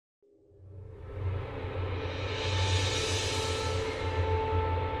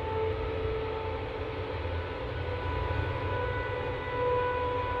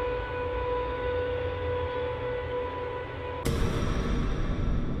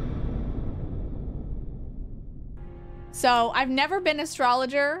So I've never been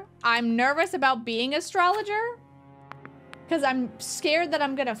astrologer. I'm nervous about being astrologer because I'm scared that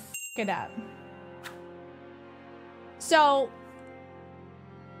I'm gonna f it up. So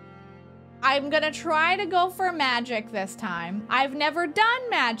I'm gonna try to go for magic this time. I've never done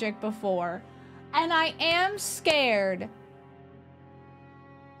magic before and I am scared.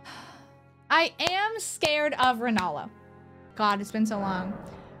 I am scared of Renala. God, it's been so long.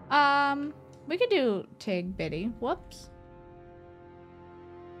 We could do Tig Bitty. Whoops.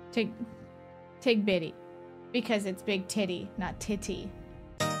 Tig Bitty. Because it's big titty, not titty.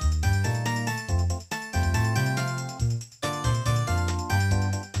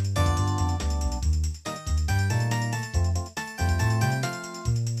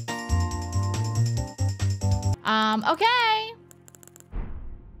 Okay.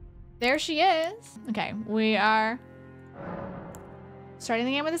 There she is. Okay, we are starting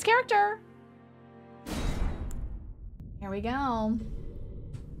the game with this character. Here we go.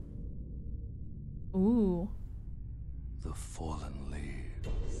 Ooh. The fallen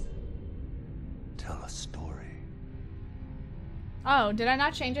leaves tell a story. Oh, did I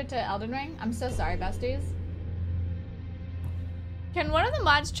not change it to Elden Ring? I'm so sorry, besties. Can one of the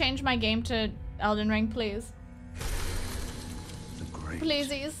mods change my game to Elden Ring, please?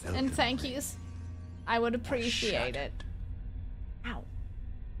 Pleasies and thank yous. I would appreciate it. Ow.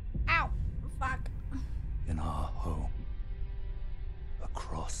 Ow. Fuck. In our home,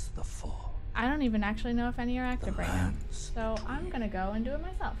 across the fall. I don't even actually know if any are active right now. So I'm gonna go and do it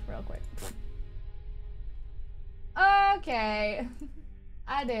myself real quick. Okay.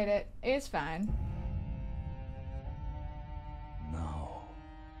 I did it. It's fine. Now.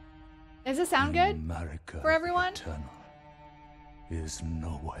 Does it sound good America for everyone? Eternal is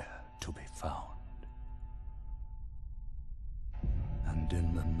nowhere to be found. And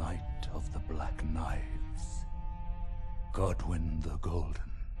in the night of the Black Knives, Godwyn the Golden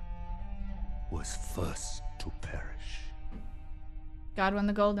was first to perish. Godwyn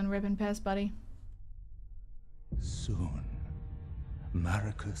the Golden, rip and piss, buddy. Soon,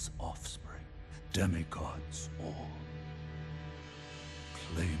 Marika's offspring, demigods all,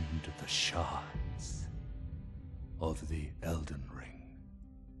 claimed the shards of the Elden Ring.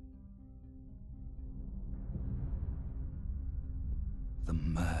 The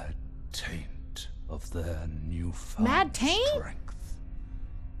mad taint of their newfound strength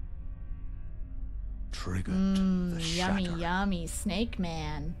triggered the yummy, shattering. yummy. Snake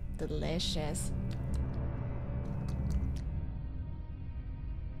man. Delicious.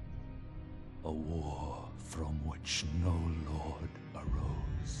 A war from which no lord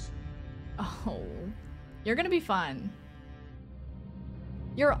arose. Oh, you're gonna be fun.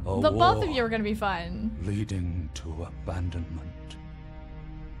 The A both of you war are gonna be fun. leading to abandonment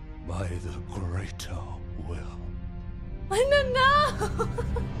by the greater will. No.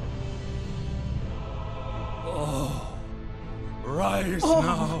 Oh, rise Oh,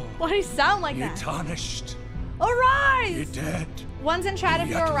 now. why do you sound like Ye that? tarnished, ye Arise! dead. One's in chat if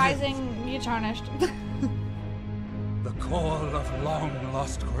Yet you're live. rising, you tarnished. The call of long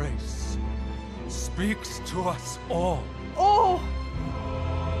lost grace speaks to us all. Oh!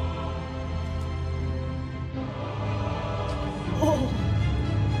 Oh!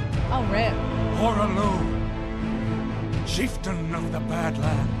 Oh, rip. Horalu, chieftain of the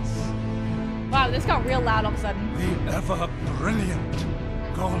Badlands, Wow, this got real loud all of a sudden. the ever-brilliant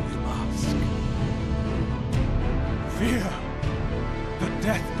Gold Mask. Fear, the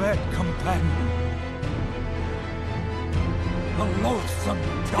deathbed companion. The loathsome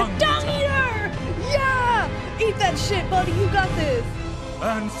dung Dung eater. eater! Yeah! Eat that shit, buddy. You got this.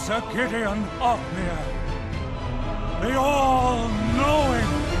 And Sir Gideon Othmere, the all-knowing.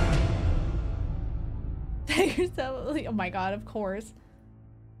 Tag yourself. Oh my god, of course.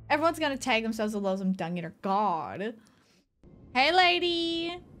 Everyone's gonna tag themselves a loathsome dung eater. God. Hey,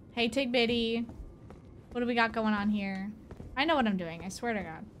 lady. Hey, Tig Bitty. What do we got going on here? I know what I'm doing. I swear to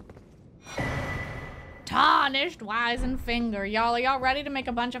God. Tarnished, wizened finger. Y'all, are y'all ready to make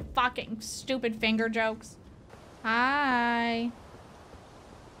a bunch of fucking stupid finger jokes? Hi.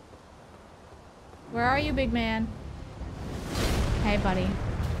 Where are you, big man? Hey, buddy.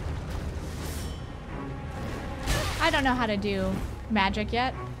 I don't know how to do magic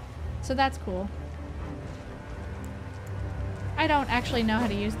yet, so that's cool. I don't actually know how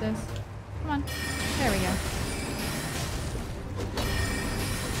to use this. Come on. There we go.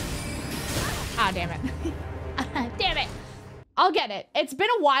 Ah, damn it. Damn it. I'll get it. It's been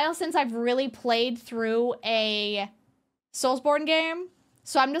a while since I've really played through a Soulsborne game,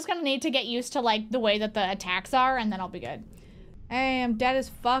 so I'm just gonna need to get used to like the way that the attacks are, and then I'll be good. Hey, I'm dead as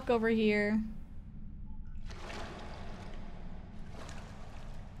fuck over here.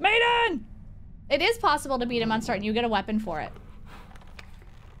 Maiden! It is possible to beat him on start and you get a weapon for it.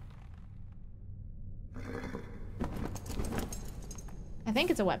 I think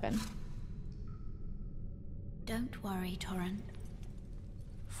it's a weapon. Don't worry, Torrent.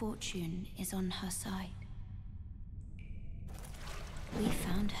 Fortune is on her side. We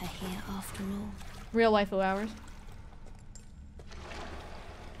found her here after all. Real waifu hours.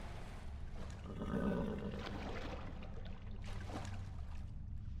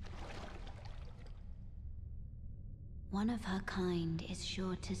 One of her kind is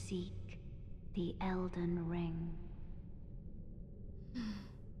sure to seek the Elden Ring.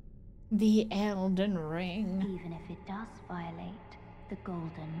 The Elden Ring. Even if it does violate the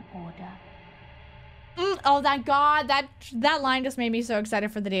Golden Order. Oh, thank God. That line just made me so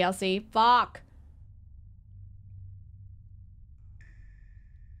excited for the DLC. Fuck.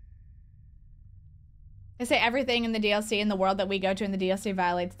 They say everything in the DLC, in the world that we go to in the DLC,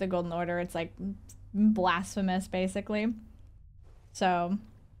 violates the Golden Order. It's like blasphemous, basically. So,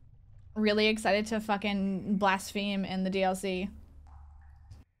 really excited to fucking blaspheme in the DLC.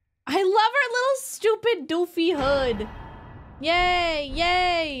 I love her little stupid doofy hood. Yay,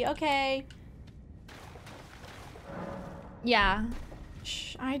 yay, okay. Yeah.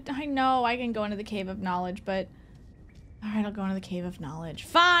 I know I can go into the Cave of Knowledge, but... Alright, I'll go into the Cave of Knowledge.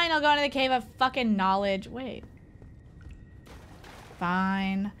 Fine, I'll go into the Cave of fucking Knowledge. Wait.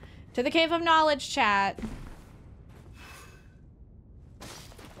 Fine. To the Cave of Knowledge, chat.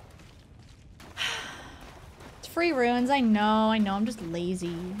 It's free ruins, I know, I'm just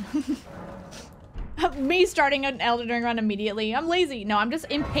lazy. Me starting an Elden Ring run immediately. I'm lazy. No, I'm just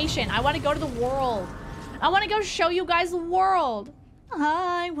impatient. I want to go to the world. I want to go show you guys the world.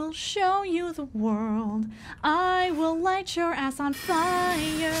 I will show you the world. I will light your ass on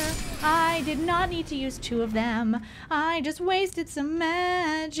fire. I did not need to use 2 of them. I just wasted some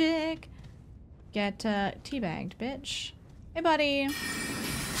magic. Get teabagged, bitch. Hey, buddy.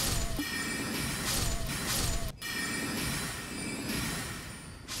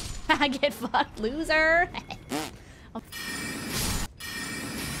 Get fucked, loser.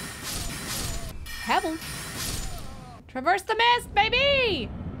 Pebble. Traverse the mist, baby!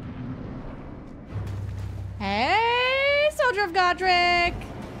 Hey, Soldier of Godric!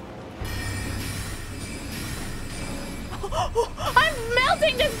 I'm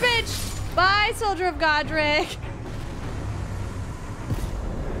melting this bitch! Bye, Soldier of Godric!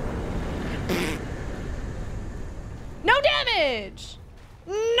 No damage!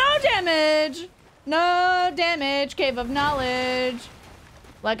 No damage! No damage, Cave of Knowledge.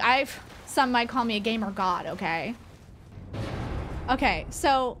 Like, some might call me a gamer god, okay? Okay,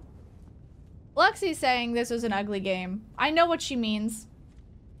 so Luxie's saying this was an ugly game. I know what she means,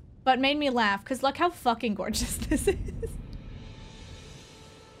 but it made me laugh because look how fucking gorgeous this is.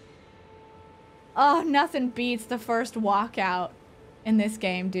 Oh, nothing beats the first walkout in this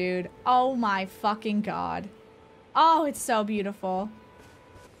game, dude. Oh my fucking God. Oh, it's so beautiful.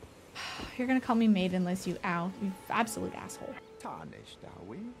 You're gonna call me maidenless, you absolute asshole. Tarnished, are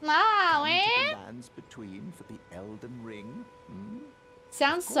we? Wow, Come to eh? the lands between for the Elden Ring. Hmm?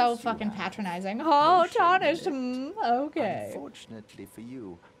 Sounds Of so course you fucking have. patronizing. No Oh, shame tarnished. in it. Okay. Unfortunately for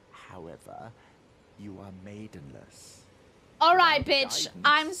you, however, you are maidenless. All right, Without bitch. guidance,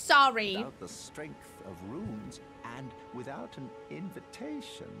 I'm sorry. Without the strength of runes, and without an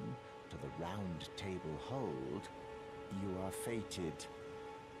invitation to the round table hold, you are fated,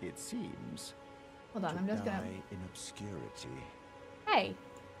 it seems, Hold on, to I'm just gonna... die in obscurity. Hey,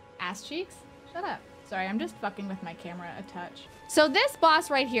 ass cheeks, shut up. Sorry, I'm just fucking with my camera a touch. So this boss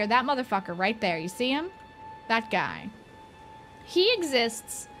right here, that motherfucker right there, you see him? That guy. He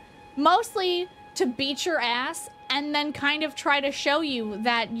exists mostly to beat your ass and then kind of try to show you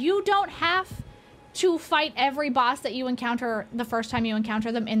that you don't have to fight every boss that you encounter the first time you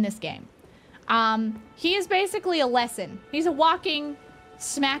encounter them in this game. He is basically a lesson. He's a walking,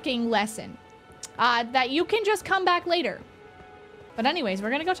 smacking lesson that you can just come back later. But anyways, we're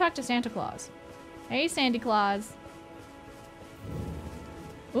gonna go talk to Santa Claus. Hey, Sandy Claus.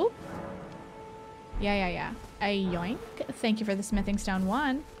 Ooh. Yeah. A yoink. Thank you for the smithing stone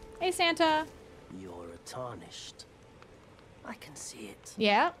 1. Hey, Santa. You're tarnished. I can see it.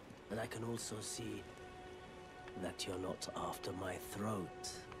 Yeah. But I can also see that you're not after my throat.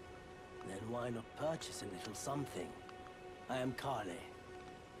 Then why not purchase a little something? I am Kale,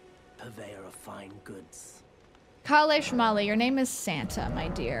 purveyor of fine goods. Kale Shmali, your name is Santa, my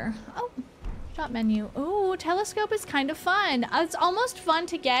dear. Oh, shop menu. Ooh, telescope is kind of fun. It's almost fun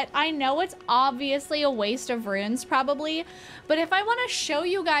to get. I know it's obviously a waste of runes, probably. But if I want to show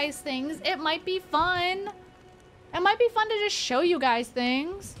you guys things, it might be fun. It might be fun to just show you guys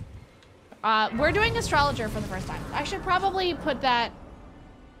things. We're doing astrologer for the first time. I should probably put that,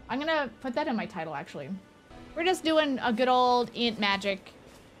 I'm gonna put that in my title actually. We're just doing a good old int magic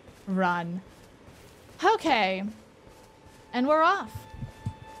run. Okay. And we're off.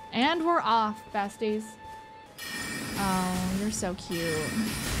 And we're off, besties. Oh, you're so cute.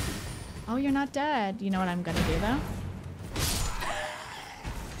 Oh, you're not dead. You know what I'm gonna do though?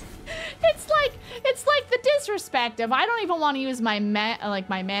 It's like the disrespect of I don't even want to use my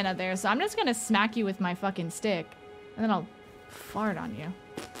my mana there, so I'm just gonna smack you with my fucking stick, and then I'll fart on you.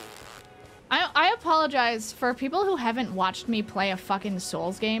 I apologize for people who haven't watched me play a fucking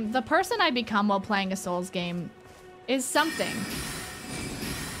Souls game. The person I become while playing a Souls game is something.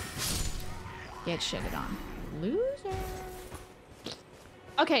 Get shitted on. Loser.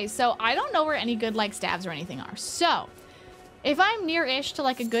 Okay, so I don't know where any good like staves or anything are. So if I'm near-ish to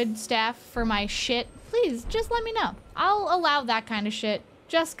like a good staff for my shit, please just let me know. I'll allow that kind of shit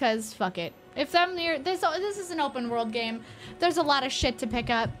just cause fuck it. If I'm near, this is an open world game. There's a lot of shit to pick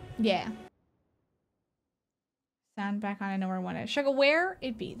up. Yeah. Sound back on, I know where one is. Sugar, where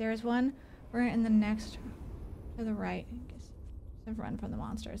it be? There's one. We're in the next, to the right. I guess. Run from the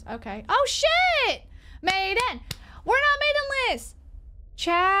monsters. Okay. Oh shit! Maiden! We're not maidenless!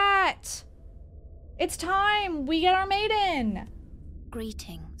 Chat! It's time! We get our maiden!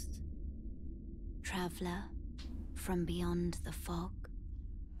 Greetings, traveler from beyond the fog.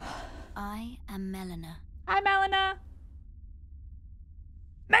 I am Melina. Hi, Melina!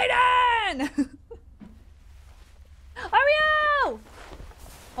 Maiden! Ario!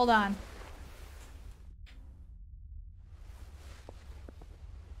 Hold on.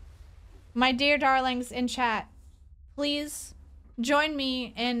 My dear darlings in chat, please join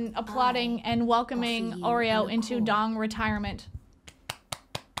me in applauding and welcoming Oreo into Dong retirement.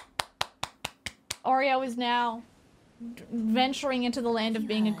 Oreo is now venturing into the land of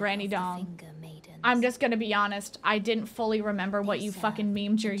being a granny Dong. I'm just gonna be honest, I didn't fully remember what you fucking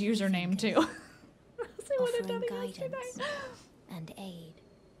memed your username to. Offering guidance and aid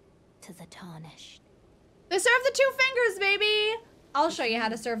to the tarnished. They serve the 2 fingers, baby! I'll show you how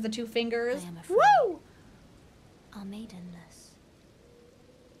to serve the 2 fingers. I am afraid Woo! are maidenless.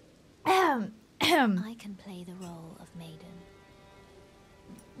 Ahem. I can play the role of maiden.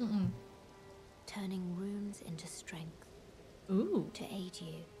 Turning runes into strength. Ooh. To aid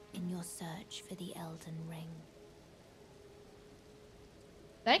you in your search for the Elden Ring.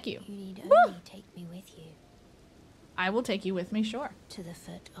 Thank you. You need Woo! only take me with you. I will take you with me, sure. To the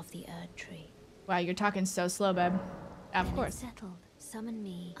foot of the Erd Tree. Wow, you're talking so slow, babe. Of When course. it's settled, summon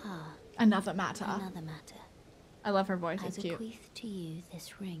me. Another matter. Another matter. I love her voice, I it's cute. bequeath to you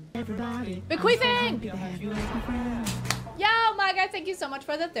this ring. Everybody. Bequeathing! Yo, my guy, thank you so much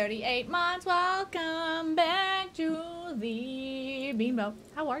for the 38 months. Welcome back to the Beanbo.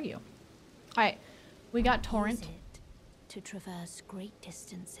 How are you? Alright, we got Torrent. Use it to traverse great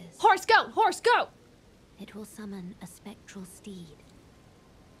distances. Horse, go! Horse, go! It will summon a spectral steed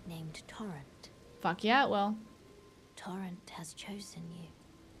named Torrent. Fuck yeah, it will. Torrent has chosen you.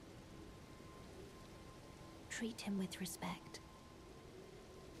 Treat him with respect.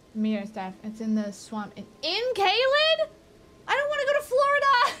 Meteor staff. It's in the swamp. In Caelid? I don't want to go to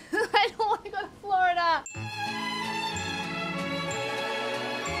Florida! I don't want to go to Florida!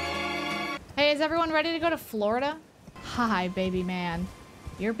 Hey, is everyone ready to go to Florida? Hi, baby man.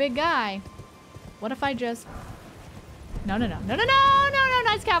 You're a big guy. What if I just... No, no, no. No, no, no! No, no,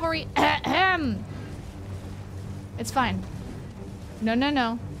 nice cavalry! Ahem! It's fine. No, no,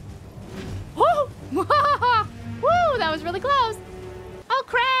 no. Woo! Woo! That was really close. Oh,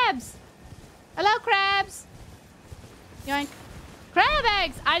 crabs! Hello, crabs. Yoink. Crab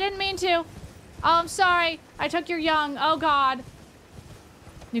eggs! I didn't mean to. Oh, I'm sorry. I took your young. Oh, God.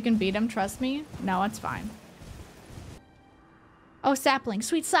 You can beat him, trust me. No, it's fine. Oh, sapling.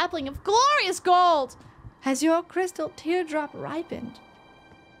 Sweet sapling of glorious gold! Has your crystal teardrop ripened?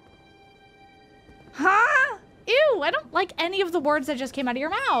 Huh? Ew, I don't like any of the words that just came out of your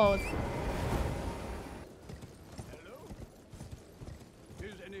mouth. Hello?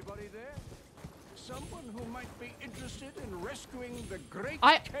 Is anybody there? Someone who might be interested in rescuing the great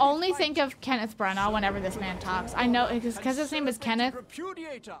I Kenneth only Knight? think of Kenneth Branagh whenever this man talks. I know, because his name is Kenneth,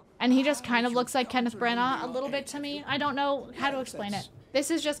 Repudiator. and he just kind of looks like Kenneth Branagh a little bit to me. I don't know how to explain it. This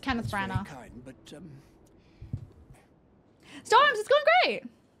is just Kenneth Very Branagh. kind, but Storms, it's going great!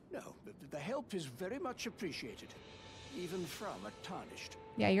 no, the help is very much appreciated, even from a tarnished.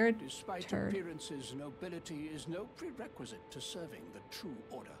 Yeah, you're a Despite turd. appearances, nobility is no prerequisite to serving the true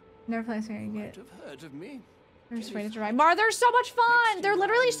order. Never place where you You get. might have heard of me. They're just ready to ride. Mar, they're so much fun. They're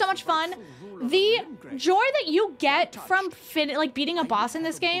literally so much fun. The joy that you get from like beating a boss in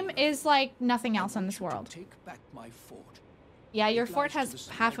this game is like nothing else in this world. Yeah, your fort has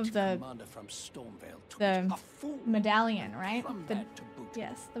half of the medallion, right?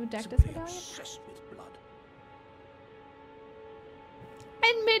 Yes, the Dectus medallion.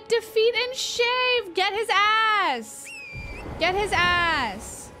 Admit defeat and shave. Get his ass. Get his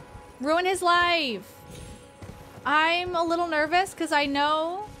ass. Ruin his life. I'm a little nervous because I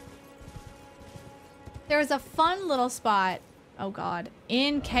know there's a fun little spot. Oh God,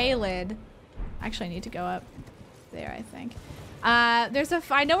 in Caelid. Actually, I need to go up there. I think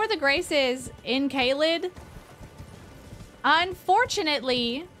I know where the Grace is in Caelid.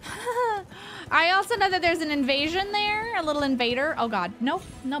 Unfortunately, I also know that there's an invasion there, a little invader. Oh God, no,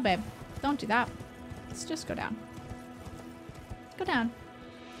 no, babe, don't do that. Let's just go down. Go down.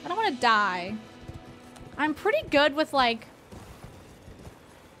 I don't want to die. I'm pretty good with like...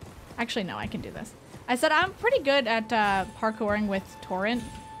 Actually, no, I can do this. I said I'm pretty good at parkouring with Torrent.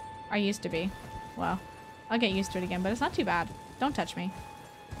 I used to be. Well, I'll get used to it again, but it's not too bad. Don't touch me.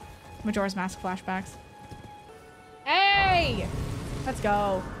 Majora's Mask flashbacks. Hey! Let's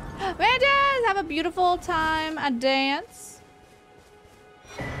go. Mantis! Have a beautiful time. A dance.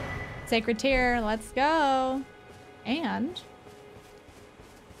 Sacred Tear. Let's go. And...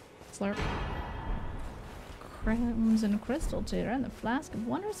 Slurp. Crimson Crystal Tear and the Flask of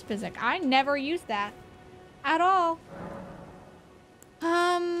Wondrous Physic. I never used that. At all.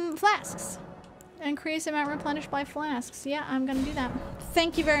 Flasks. Increase amount replenished by flasks. Yeah, I'm gonna do that.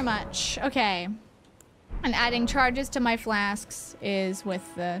 Thank you very much. Okay. And adding charges to my flasks is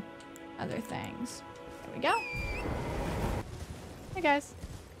with the other things. There we go. Hey guys.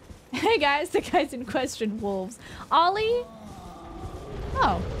 Hey guys, the guys in question, wolves. Ollie?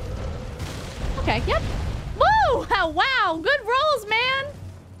 Oh. Okay, yep. Woo! Wow, good rolls, man!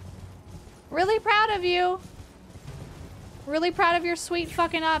 Really proud of you. Really proud of your sweet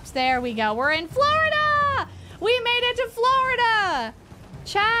fucking ups. There we go. We're in Florida! We made it to Florida!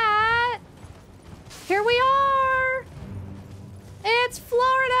 Chat! Here we are! It's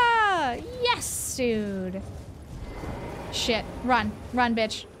Florida! Yes, dude. Shit. Run. Run,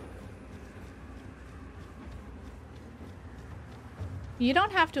 bitch. You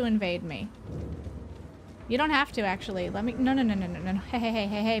don't have to invade me. You don't have to, actually. Let me... No, no, no, no, no, no. Hey, hey, hey,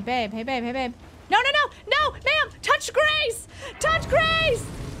 hey, hey, babe. Hey, babe. Hey, babe. No, no, no! No! Ma'am! Touch Grace! Touch Grace!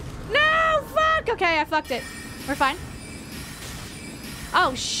 No! Fuck! Okay, I fucked it. We're fine.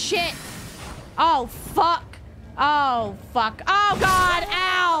 Oh, shit. Oh, fuck. Oh, fuck. Oh, God.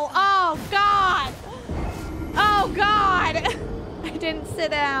 Ow. Oh, God. Oh, God. I didn't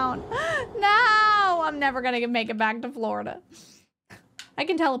sit down. No! I'm never gonna make it back to Florida. I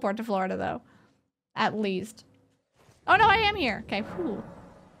can teleport to Florida, though. At least. Oh, no, I am here. Okay, whew.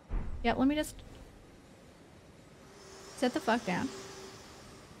 Yeah, let me just... sit the fuck down.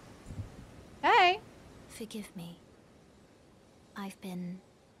 Hey! Forgive me. I've been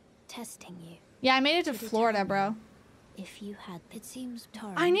testing you. Yeah, I made it to Florida, bro. If you had, it seems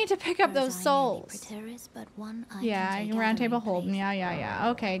Torrent. I need to pick up those souls. But one I yeah, round table Holden. Yeah, yeah, yeah.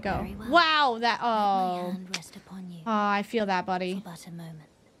 Okay, go. Well. Wow, that. Oh. My hand rest upon you. Oh, I feel that, buddy. For but a moment.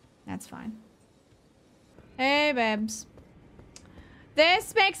 That's fine. Hey, babes.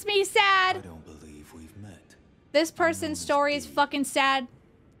 This makes me sad. I don't believe we've met. This person's story is fucking sad.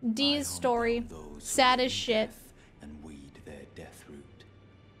 Dee's story, sad as shit. And weed their death root.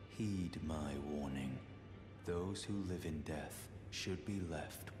 Heed my warning. Those who live in death should be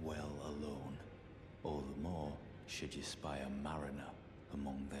left well alone. All the more should you spy a mariner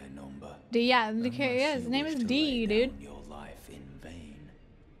among their number. D, yeah, his name is D, dude. Your life in vain.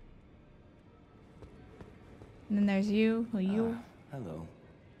 And then there's you. Who you? Hello.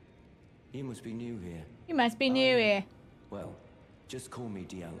 You must be new here. You must be new here. Well, just call me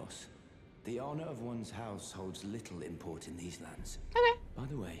Dialos. The honor of one's house holds little import in these lands. Okay. By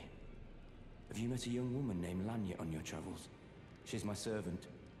the way, have you met a young woman named Lanya on your travels? She's my servant,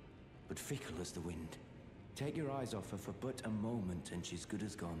 but fickle as the wind. Take your eyes off her for but a moment and she's good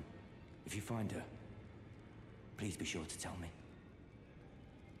as gone. If you find her, please be sure to tell me.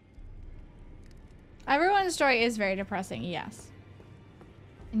 Everyone's story is very depressing, yes.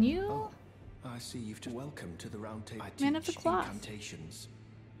 And you? Oh, I see you've just welcome to the round table. I Man of the teach cloth. incantations.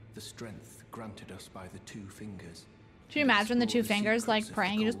 The strength granted us by the two fingers. Can you imagine the two fingers like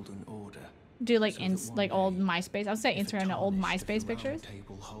praying? You just do like like old MySpace. I would say Instagram and old MySpace pictures.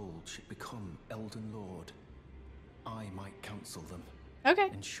 Table hold should become Elden Lord. I might counsel them.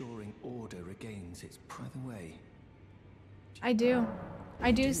 Okay. Ensuring order regains its. By the way, I do.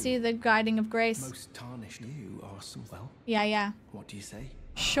 I do see the guiding of grace. Most tarnished. You are some. Well, Yeah, yeah. what do you say?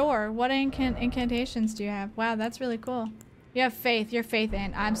 Sure. What incantations do you have? Wow, that's really cool. You have faith. You're faith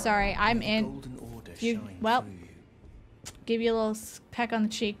in. I'm sorry. I'm in. Golden Order You, shine well, through you. give you a little peck on the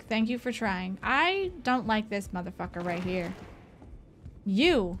cheek. Thank you for trying. I don't like this motherfucker right here.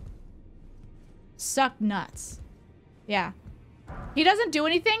 You suck nuts. Yeah. He doesn't do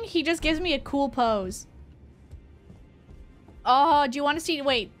anything. He just gives me a cool pose. Oh, do you want to see?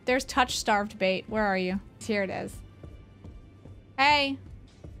 Wait, there's touch-starved bait. Where are you? Here it is. Hey.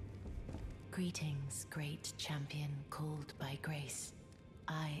 Greetings, great champion called by grace.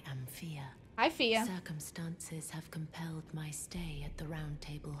 I am Fia. Hi, Fia. Circumstances have compelled my stay at the Round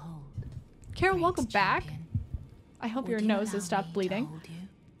Table Hold. Carol, Great welcome back. champion, I hope would your you nose allow has stopped me to bleeding. hold you?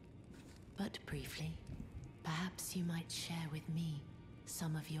 But briefly, perhaps you might share with me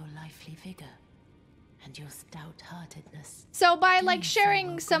some of your lively vigor and your stout-heartedness. So by Doing like so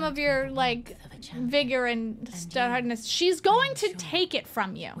sharing will some of grant me your the like warmth of a champion, vigor and you, stoutheartedness, she's going I'm to sure, take it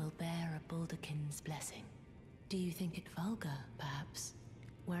from you. will bear a Balderkin's blessing. Do you think it vulgar, perhaps?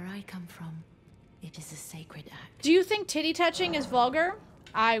 Where I come from, it is a sacred act. Do you think titty touching is vulgar?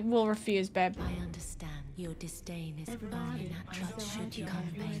 I will refuse, babe. I understand your disdain is only natural should you come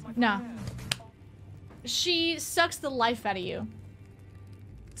pain. No. She sucks the life out of you.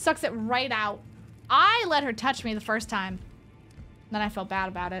 Sucks it right out. I let her touch me the first time. Then I felt bad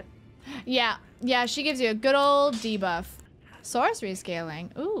about it. Yeah, she gives you a good old debuff. Sorcery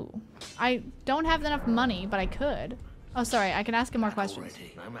scaling. Ooh. I don't have enough money, but I could. Oh, sorry. I can ask him more questions.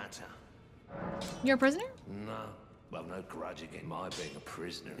 Already, no matter. You're a prisoner? No. Well, no grudge against my being a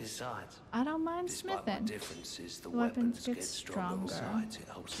prisoner. Besides, I don't mind despite my smithing. differences, the Weapons weapons get get stronger. stronger. Besides, it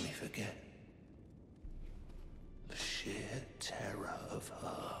helps me forget the sheer terror of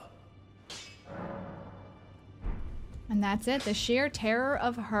her. And that's it. The sheer terror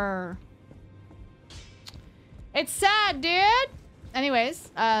of her. It's sad, dude. Anyways,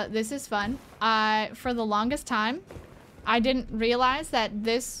 this is fun. For the longest time, I didn't realize that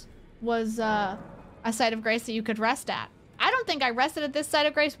this was a site of grace that you could rest at. I don't think I rested at this site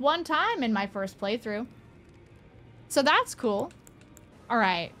of grace one time in my first playthrough. So that's cool. All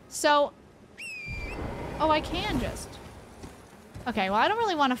right. So, oh, I can just. Okay, well, I don't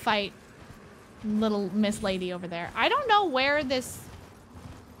really want to fight little Miss Lady over there. I don't know where this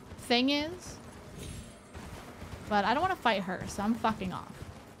thing is, but I don't want to fight her, so I'm fucking off.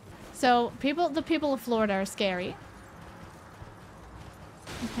 So the people of Florida are scary.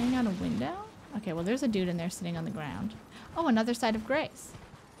 I'm hanging out a window? Okay, well, there's a dude in there sitting on the ground. Oh, another site of grace.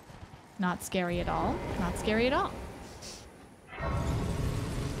 Not scary at all. Not scary at all.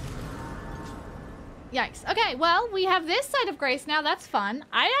 Yikes. Okay, well, we have this site of grace now. That's fun.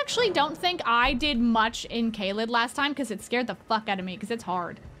 I actually don't think I did much in Caelid last time because it scared the fuck out of me because it's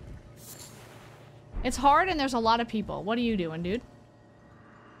hard. It's hard and there's a lot of people. What are you doing, dude?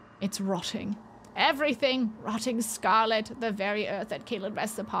 It's rotting. Everything rotting scarlet, the very earth that Caelid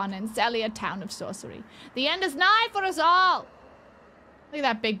rests upon, and Celia, town of sorcery. The end is nigh for us all. Look at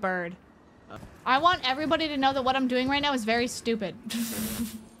that big bird. I want everybody to know that what I'm doing right now is very stupid.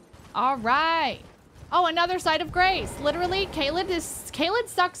 All right. Oh, another site of grace. Literally, Caelid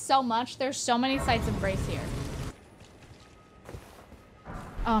sucks so much. There's so many sites of grace here.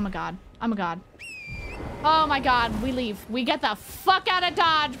 Oh my god. Oh my god. Oh my god, we leave. We get the fuck out of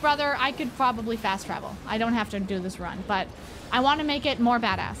Dodge, brother. I could probably fast travel. I don't have to do this run, but I want to make it more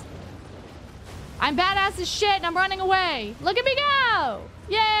badass. I'm badass as shit and I'm running away. Look at me go.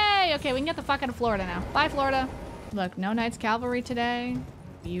 Yay. Okay, we can get the fuck out of Florida now. Bye, Florida. Look, no Knights Cavalry today.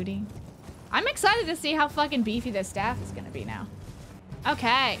 Beauty. I'm excited to see how fucking beefy this staff is gonna be now.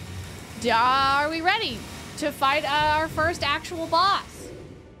 Okay. Are we ready to fight our first actual boss?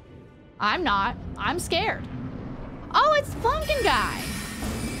 I'm not. I'm scared. Oh, it's Pumpkin Guy.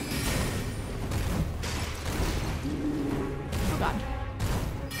 Oh, God.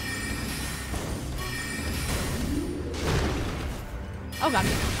 Oh, God.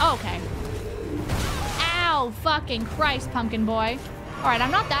 Oh, okay. Ow, fucking Christ, Pumpkin Boy. All right,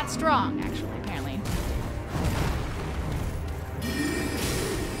 I'm not that strong, actually, apparently.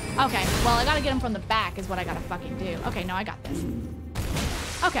 Okay, well, I gotta get him from the back is what I gotta fucking do. Okay, no, I got this.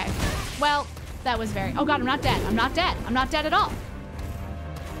 Okay, well, that was very... Oh, God, I'm not dead. I'm not dead. I'm not dead at all.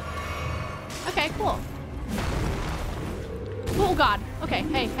 Okay, cool. Oh, God. Okay,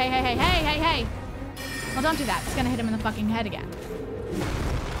 hey, hey, hey, hey, hey, hey, hey. Well, don't do that. It's gonna hit him in the fucking head again.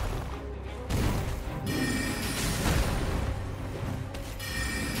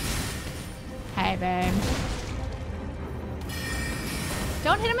 Hey, babe.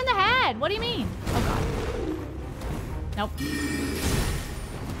 Don't hit him in the head. What do you mean? Oh, God. Nope.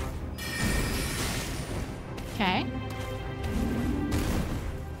 Okay.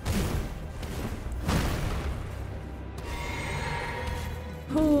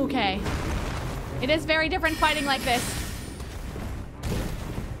 Okay. It is very different fighting like this.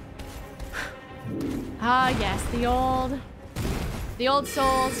 Ah, yes, the old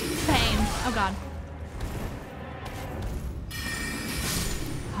soul's pain. Oh god.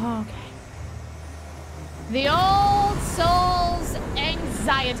 Okay. The old soul's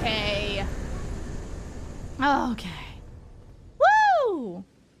anxiety. Okay. Woo!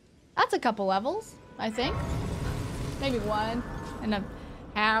 That's a couple levels, I think. Maybe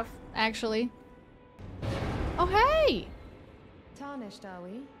 1.5, actually. Oh, hey! Tarnished, are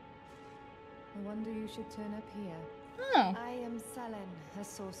we? I wonder you should turn up here. Oh. I am Selen, a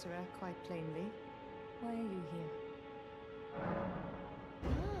sorcerer, quite plainly. Why are you here?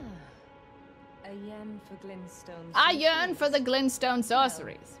 Ah, a yearn for glintstone. I yearn for the glintstone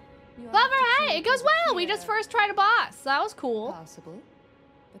sorceries. Well, Clever, hey, it goes well. We just first tried a boss. That was cool. Possible,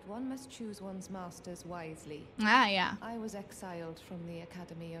 but one must choose one's masters wisely. Ah, yeah. I was exiled from the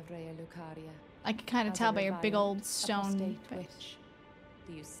Academy of Rea Lucaria. I can kind of tell by your big old stone face. Witch.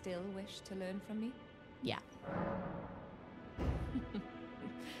 Do you still wish to learn from me? Yeah.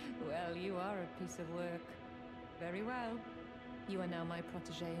 Well, you are a piece of work. Very well. You are now my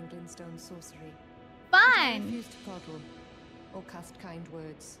protege in glintstone sorcery. I Fine. refuse to coddle or cast kind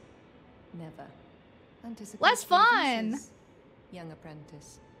words. Never. Anticipate Less fun. grievances, young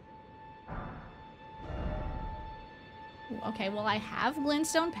apprentice. Okay, well, I have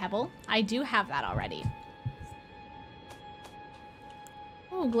glintstone pebble. I do have that already.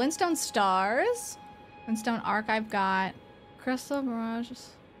 Oh, glintstone stars. Glintstone arc I've got. Crystal barrage.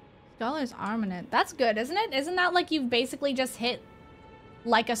 Scholar's armament. That's good, isn't it? Isn't that like you've basically just hit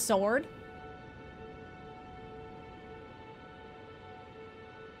like a sword?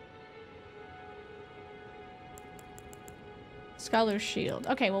 Scholar's shield.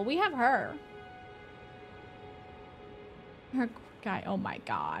 Okay, well, we have her. Her guy. Oh my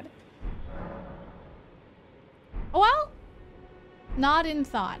god. Well, not in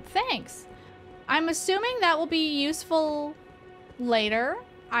thought. Thanks. I'm assuming that will be useful later.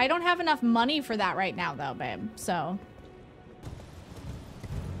 I don't have enough money for that right now, though, babe. So.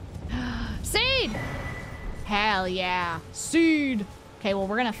 Seed! Hell yeah. Seed! Okay, well,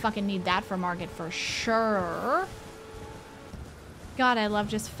 we're gonna fucking need that for market for sure. God, I love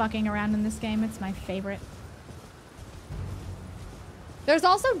just fucking around in this game. It's my favorite. There's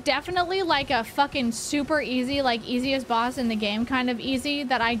also definitely like a fucking super easy, like easiest boss in the game kind of easy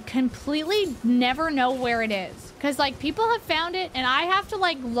that I completely never know where it is. Cause like people have found it and I have to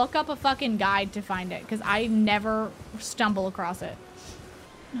like look up a fucking guide to find it. Cause I never stumble across it.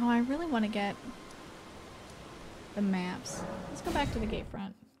 No, I really want to get the maps. Let's go back to the gate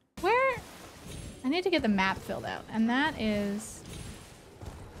front. Where? I need to get the map filled out. And that is...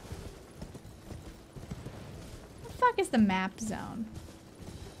 What the fuck is the map zone?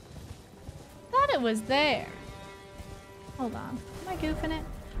 Thought it was there. Hold on. Am I goofing it?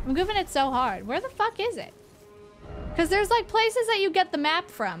 I'm goofing it so hard. Where the fuck is it? Because there's like places that you get the map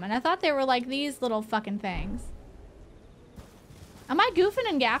from, and I thought they were like these little fucking things. Am I goofing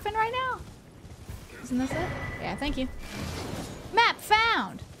and gaffing right now? Isn't this it? Yeah, thank you. Map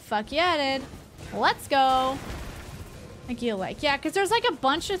found! Fuck yeah, dude. Let's go. Thank you, Lake. Yeah, because there's like a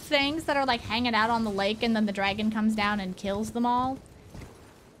bunch of things that are like hanging out on the lake, and then the dragon comes down and kills them all.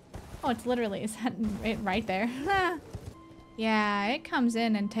 Oh, it's literally, is that it right there? Yeah, it comes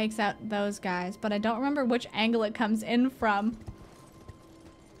in and takes out those guys, but I don't remember which angle it comes in from.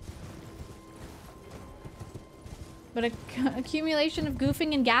 But accumulation of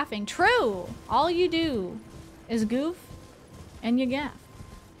goofing and gaffing. True! All you do is goof and you gaff.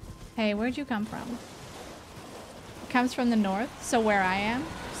 Hey, where'd you come from? It comes from the north, so where I am.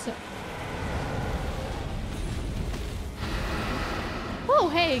 So. Oh,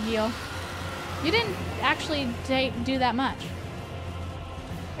 hey, Agil. You didn't actually do that much.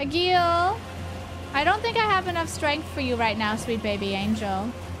 Agil, I don't think I have enough strength for you right now, sweet baby angel.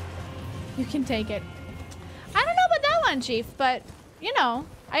 You can take it. I don't know about that one, Chief, but, you know,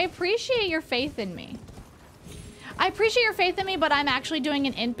 I appreciate your faith in me. I appreciate your faith in me, but I'm actually doing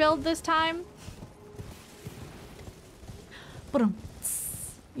an int build this time.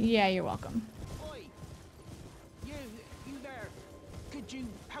 Yeah, you're welcome. Oi! You there. Could you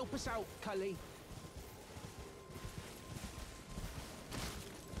help us out, Cully?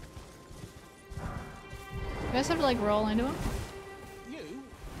 You guys have to like roll into him? You?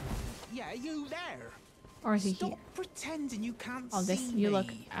 Yeah, you there. Or is he Stop here? pretending you can't Oh, this, see you me.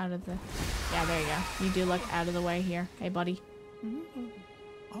 look out of the... Yeah, there you go. You do look out of the way here. Hey, buddy.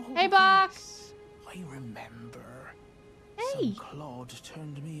 Oh, Hey, Bach! yes. I remember. Hey. Some clod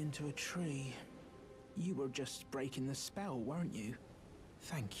turned me into a tree. You were just breaking the spell, weren't you?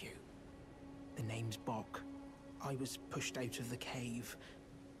 Thank you. The name's Bok. I was pushed out of the cave.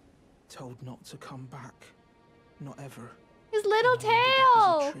 Told not to come back. Not ever. His little And I ended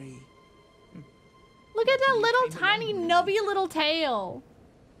up as a tail. tree. Look at that You little came tiny along with nubby me. little tail.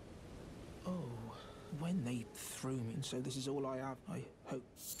 Oh, when they threw me, and so this is all I have, I hope.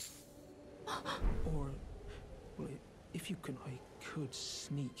 Or, well, if you can, I could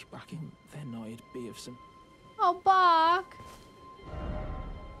sneak back in, then I'd be of some... Oh, Bok.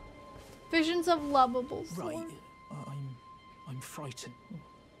 Visions of lovable sword. Right, I'm frightened.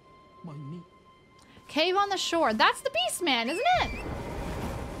 My knee... Cave on the shore. That's the beast man, isn't it?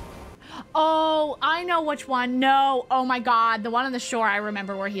 Oh, I know which one. No. Oh my god. The one on the shore, I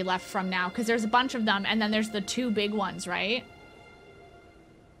remember where he left from now. Because there's a bunch of them, and then there's the two big ones, right?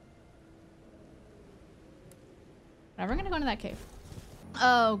 But we're gonna go into that cave.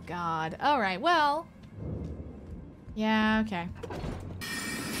 Oh god. Alright, well. Yeah, okay.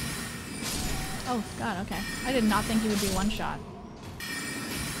 Oh god, okay. I did not think he would be one shot.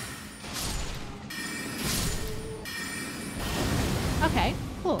 Okay,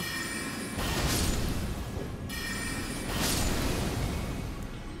 cool.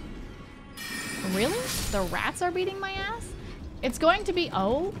 Really? The rats are beating my ass? It's going to be...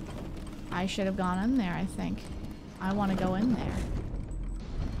 Oh. I should have gone in there, I think. I want to go in there.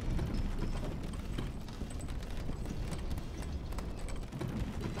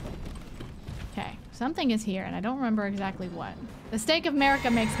 Okay. Something is here, and I don't remember exactly what. The steak of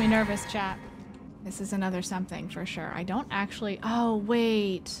America makes me nervous, chat. This is another something for sure. I don't actually... Oh,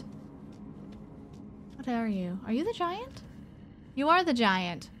 wait. What are you? Are you the giant? You are the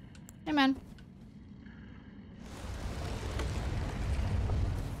giant. Hey, man.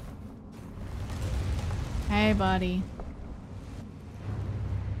 Hey, buddy.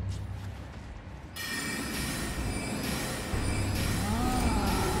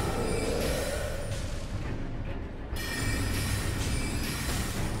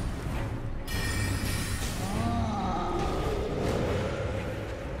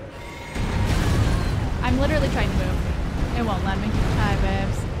 I'm literally trying to move. It won't let me. Hi,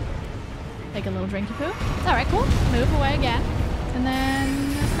 babes. Take a little drinky poo. It's alright, cool. Move away again. And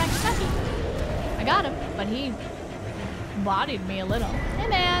then smacky smacky. I got him, but he bodied me a little. Hey,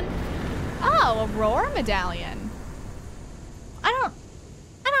 man. Oh, Aurora medallion.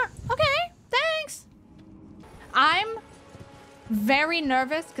 Okay, thanks. I'm very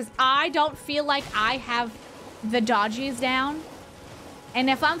nervous because I don't feel like I have the dodgies down. And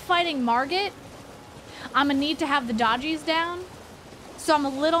if I'm fighting Margit, I'm gonna need to have the dodgies down. So I'm a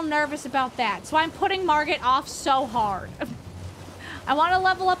little nervous about that. So I'm putting Margit off so hard. I want to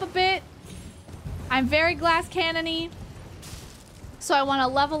level up a bit. I'm very glass cannon-y. So I want to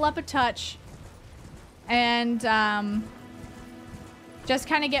level up a touch. And just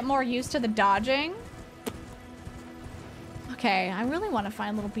kind of get more used to the dodging. Okay, I really want to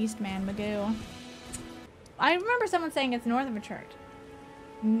find little beast man Magoo. I remember someone saying it's north of a church.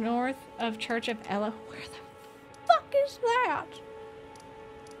 North of Church of Ella. Where the fuck is that?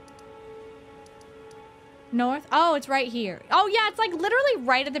 North? Oh, it's right here. Oh, yeah, it's like literally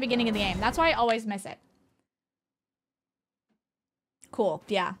right at the beginning of the game. That's why I always miss it. Cool,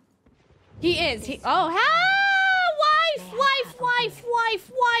 yeah. He is. Oh, wife.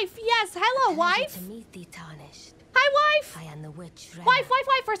 Yes, hello, wife. Hi, wife.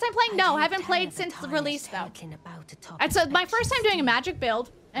 Wife. First time playing? No, haven't played since the release, though. It's my first time doing a magic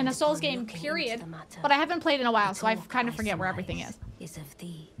build in a Souls game, period. But I haven't played in a while, so I kind of forget where everything is. Is of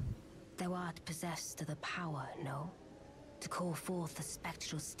thee. Thou art possessed of the power, no? To call forth the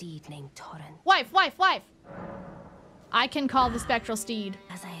spectral steed named Torrent. Wife. I can call the spectral steed.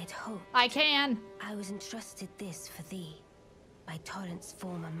 As I had hoped. I can. I was entrusted this for thee by Torrent's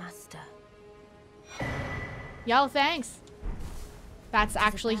former master. Yo, thanks. That's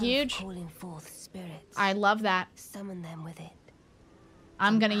actually huge. Calling forth spirits. I love that. Summon them with it.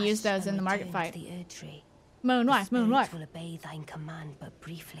 I'm gonna use those in the market fight. Moonwife. Will obey thine command but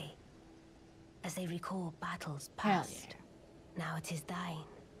briefly, as they recall battles past. Hell yeah. Now it is thine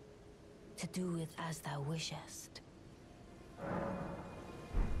to do with as thou wishest.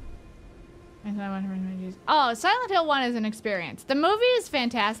 Oh, Silent Hill 1 is an experience. The movie is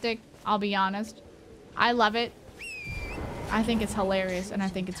fantastic, I'll be honest. I love it. I think it's hilarious and I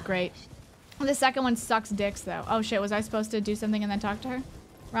think it's great. The second one sucks dicks though. Oh shit, was I supposed to do something and then talk to her?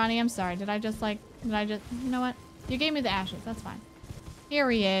 Ronnie, I'm sorry. You know what? You gave me the ashes, that's fine. Here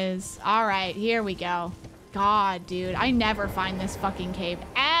he is. All right, here we go. God, dude, I never find this fucking cave,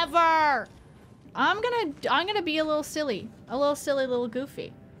 ever. I'm gonna be a little silly little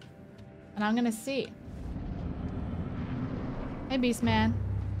goofy. And I'm gonna see. Hey, Beast Man.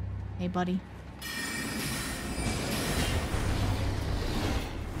 Hey, buddy.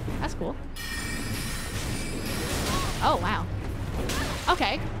 That's cool. Oh, wow.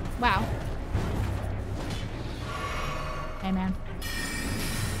 Okay. Wow. Hey, man.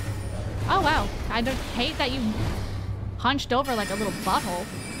 Oh, wow. I don't hate that you hunched over like a little butthole.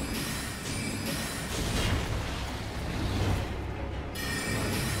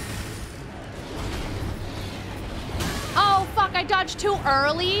 Oh, fuck. I dodged too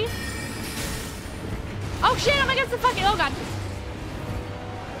early. Oh, shit. I'm against the fucking... Oh, God.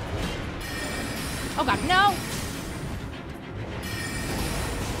 Oh, God. No.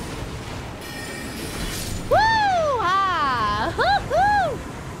 Woo! Ah! Hoo-hoo!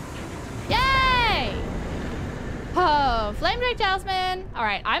 Yay! Oh, Flame Drake Talisman. All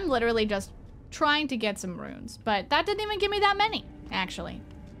right, I'm literally just trying to get some runes, but that didn't even give me that many, actually.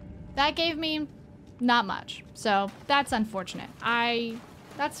 That gave me not much, so that's unfortunate.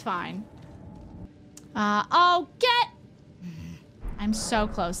 That's fine. Oh, I'm so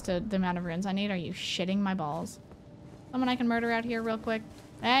close to the amount of runes I need. Are you shitting my balls? Someone I can murder out here real quick.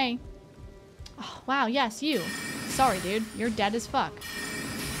 Hey. Oh, wow, yes, you. Sorry, dude. You're dead as fuck.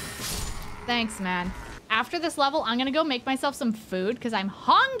 Thanks, man. After this level, I'm gonna go make myself some food because I'm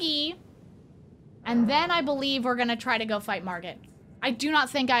hungry. And then I believe we're gonna try to go fight Margit. I do not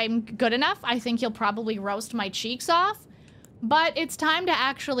think I'm good enough. I think he'll probably roast my cheeks off. But it's time to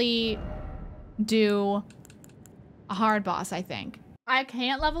actually do a hard boss, I think. I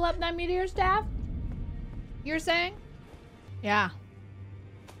can't level up that meteor staff? You're saying? Yeah.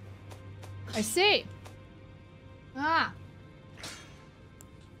 I see. Ah.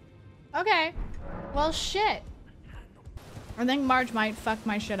 Okay. Well, shit. I think Marge might fuck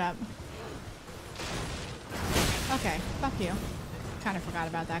my shit up. Okay, fuck you. Kind of forgot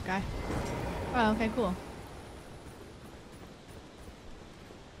about that guy. Oh, okay, cool.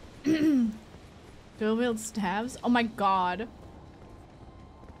 Dual wield stabs? Oh my god.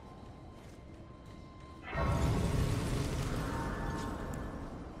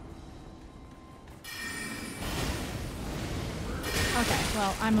 Okay,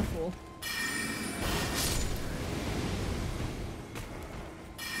 well, I'm a fool.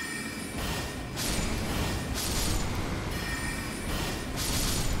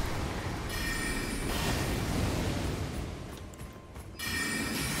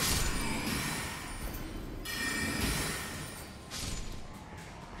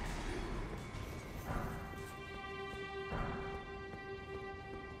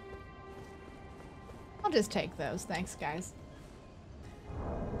 I'll just take those. Thanks, guys.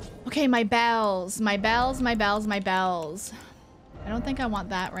 Okay, my bells. My bells, my bells, my bells. I don't think I want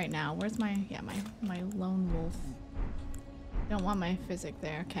that right now. Where's my... Yeah, my lone wolf. Don't want my physic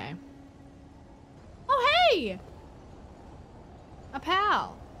there. Okay. Oh, hey! A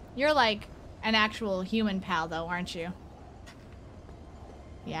pal. You're like an actual human pal, though, aren't you?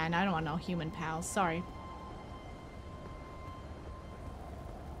 Yeah, and I don't want no human pals. Sorry.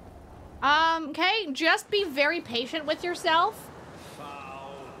 Okay, just be very patient with yourself.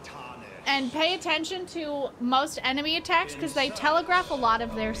 And pay attention to most enemy attacks because they telegraph a lot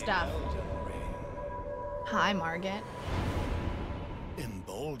of their stuff. Hi, Margit.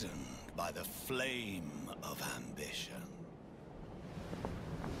 Emboldened by the flame of ambition.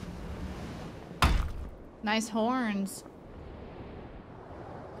 Nice horns.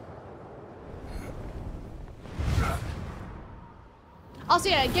 Also,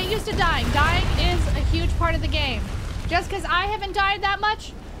 yeah, get used to dying. Dying is a huge part of the game. Just because I haven't died that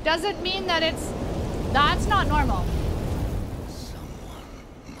much doesn't mean that that's not normal. Someone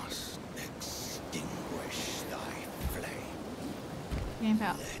must extinguish thy flame. Game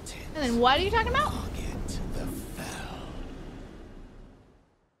pal. And then what are you talking about? Target the fell.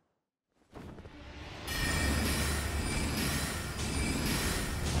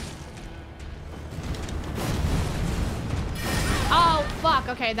 Oh, fuck.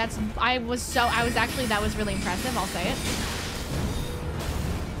 Okay, that was really impressive. I'll say it.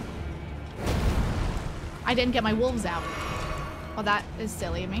 I didn't get my wolves out. Well, that is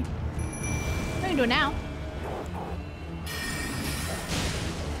silly of me. What are you doing now?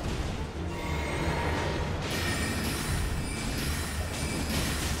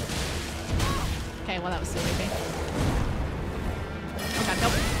 Okay, well, that was silly of me. Oh god,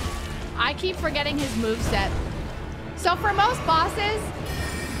 nope. I keep forgetting his moveset. So for most bosses,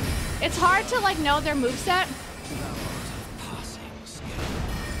 it's hard to like know their moveset.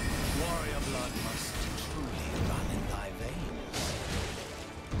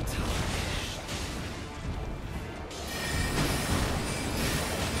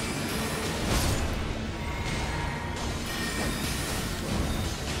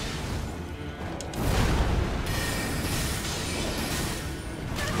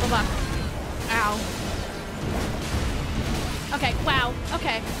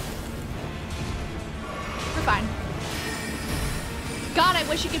 Okay. We're fine. God, I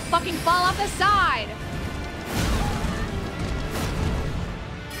wish he could fucking fall off the side.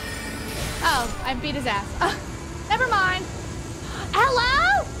 Oh, I beat his ass. Never mind.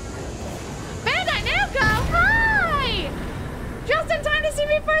 Hello? Bandai Namco, hi! Just in time to see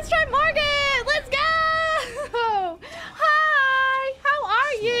me first try Margit! Let's go! Hi! How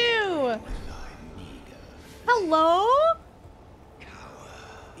are you? Hello?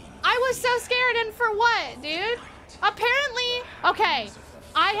 I was so scared, and for what, dude? Apparently, okay,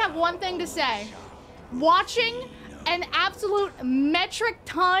 I have one thing to say. Watching an absolute metric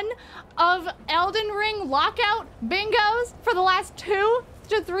ton of Elden Ring lockout bingos for the last 2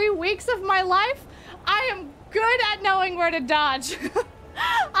 to 3 weeks of my life, I am good at knowing where to dodge.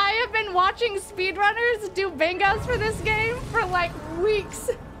 I have been watching speedrunners do bingos for this game for like weeks.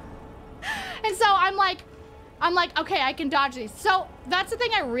 And so I'm like, okay, I can dodge these. So that's the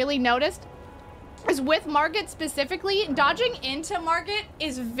thing I really noticed is with Margit specifically, dodging into Margit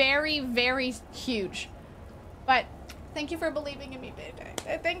is very, very huge. But thank you for believing in me,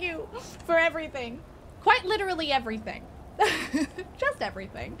 BJ. Thank you for everything. Quite literally everything. Just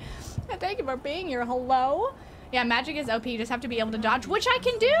everything. And thank you for being here. Hello? Yeah, magic is OP. You just have to be able to dodge, which I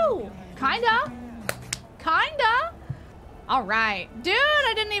can do. Kinda. Kinda. All right. Dude,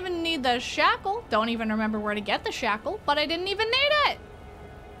 I didn't even need the shackle. Don't even remember where to get the shackle, but I didn't even need it.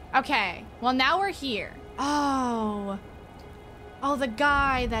 Okay. Well, now we're here. Oh. Oh, the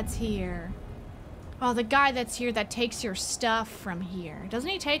guy that's here. Oh, the guy that's here that takes your stuff from here. Doesn't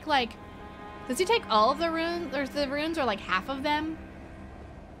he take, like... Does he take all of the runes, or like half of them?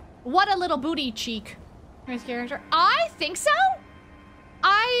 What a little booty cheek. His character. I think so?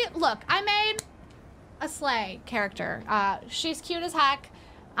 Look, I made a Slay character. She's cute as heck.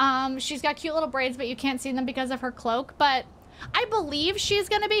 She's got cute little braids, but you can't see them because of her cloak. But I believe she's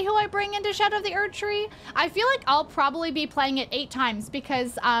gonna be who I bring into Shadow of the Erdtree. I feel like I'll probably be playing it 8 times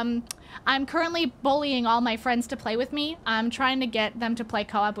because I'm currently bullying all my friends to play with me. I'm trying to get them to play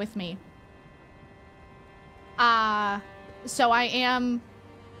co-op with me. So I'm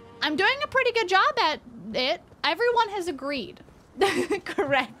doing a pretty good job at it. Everyone has agreed.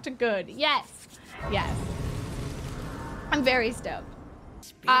 Correct, good. Yes. Yes. I'm very stoked.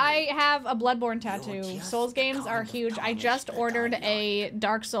 I have a Bloodborne tattoo. Souls games are huge. I just ordered a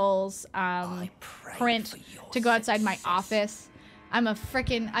Dark Souls print to go outside my office.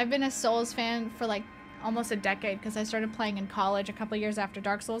 I've been a Souls fan for like almost a decade because I started playing in college a couple years after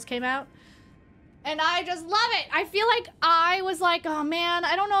Dark Souls came out. And I just love it. I feel like I was like, oh man,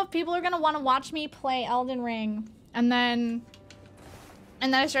 I don't know if people are gonna want to watch me play Elden Ring. And then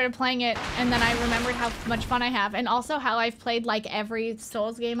I started playing it, and then I remembered how much fun I have, and also how I've played like every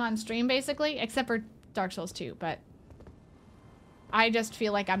Souls game on stream basically, except for Dark Souls 2, but I just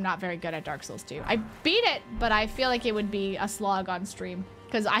feel like I'm not very good at Dark Souls 2. I beat it, but I feel like it would be a slog on stream,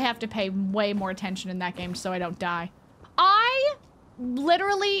 because I have to pay way more attention in that game so I don't die. I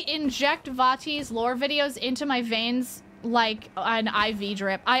literally inject Vati's lore videos into my veins like an IV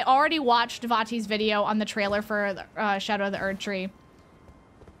drip. I already watched Vati's video on the trailer for Shadow of the Erdtree.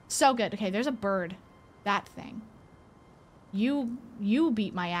 So good. Okay, there's a bird. That thing. You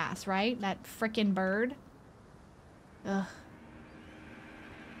beat my ass, right? That frickin' bird. Ugh.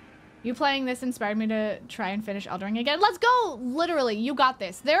 You playing this inspired me to try and finish Elden Ring again. Let's go! Literally, you got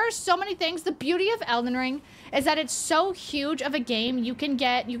this. There are so many things. The beauty of Elden Ring is that it's so huge of a game. You can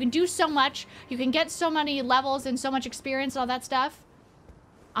do so much. You can get so many levels and so much experience and all that stuff.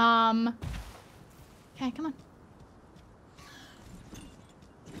 Okay, come on.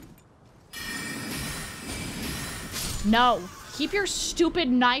 No. Keep your stupid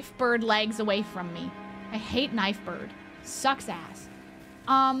knife bird legs away from me. I hate knife bird. Sucks ass.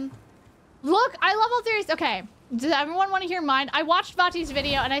 Look, I love all theories. Okay. Does everyone want to hear mine? I watched Vati's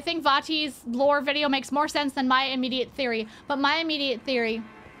video, and I think Vati's lore video makes more sense than my immediate theory. But my immediate theory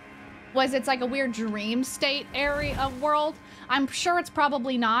was it's like a weird dream state area of world. I'm sure it's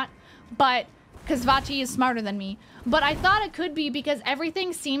probably not, but because Vati is smarter than me. But I thought it could be because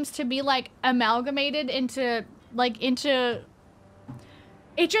everything seems to be like amalgamated into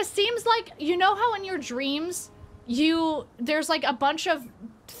it just seems like, you know how in your dreams there's like a bunch of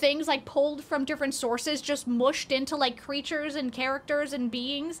things like pulled from different sources just mushed into like creatures and characters and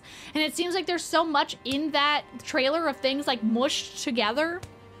beings, and it seems like there's so much in that trailer of things like mushed together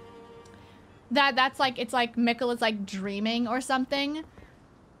that's like, it's like Mikkel is like dreaming or something.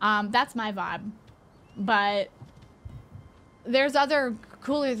 That's my vibe, but there's other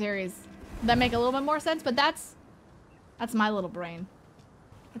cooler theories that make a little bit more sense, but that's my little brain.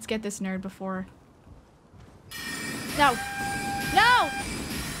 Let's get this nerd before. No. No!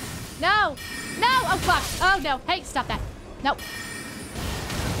 No! No! Oh, fuck. Oh, no. Hey, stop that. Nope.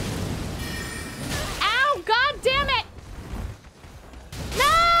 Ow! God damn it!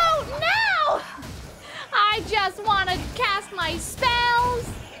 No! No! I just want to cast my spells.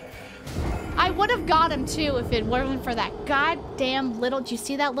 I would have got him, too, if it weren't for that goddamn little... Did you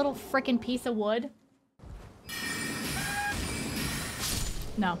see that little frickin' piece of wood?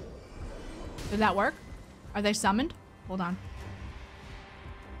 No. Did that work? Are they summoned? Hold on.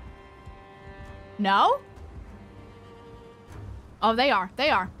 No? Oh, they are. They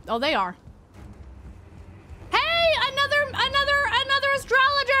are. Oh, they are. Hey! Another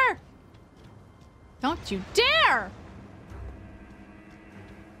astrologer! Don't you dare!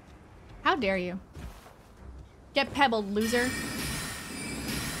 How dare you? Get pebbled, loser.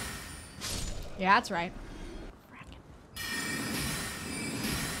 Yeah, that's right.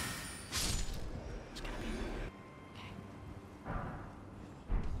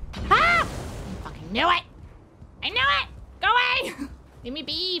 Ah! I fucking knew it! I knew it! Go away! Leave me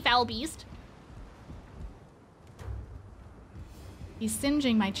be, foul beast. He's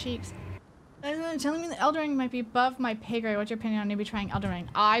singeing my cheeks. Telling me that Elden Ring might be above my pay grade. What's your opinion on maybe trying Elden Ring?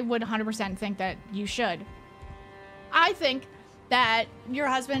 I would 100% think that you should. I think that your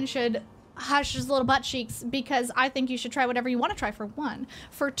husband should hush his little butt cheeks because I think you should try whatever you want to try, for one.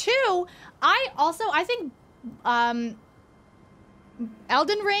 For two, I think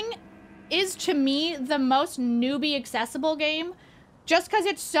Elden Ring is, to me, the most newbie accessible game. Just because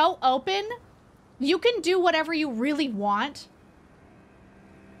it's so open, you can do whatever you really want.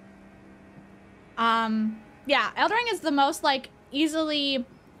 Yeah, Elden Ring is the most, like, easily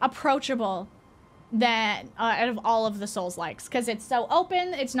approachable than out of all of the Souls-likes, because it's so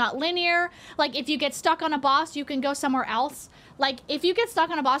open, it's not linear. Like, if you get stuck on a boss, you can go somewhere else. Like, if you get stuck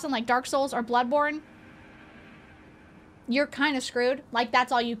on a boss in, like, Dark Souls or Bloodborne, you're kind of screwed. Like,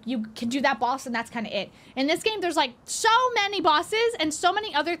 that's all you can do that boss, and that's kind of it. In this game, there's, like, so many bosses and so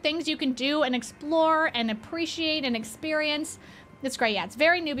many other things you can do and explore and appreciate and experience. It's great. Yeah, it's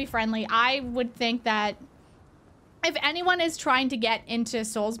very newbie friendly. I would think that if anyone is trying to get into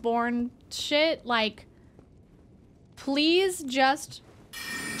Soulsborne shit, like, please just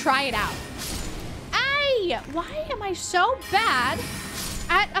try it out. Hey, why am I so bad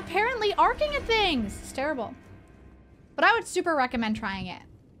at apparently arcing at things? It's terrible. But I would super recommend trying it.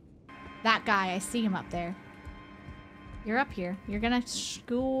 That guy, I see him up there. You're up here. You're gonna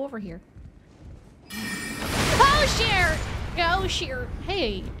go over here. Oh, shit! Go, sheer.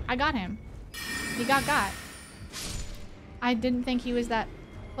 Hey, I got him. He got. I didn't think he was that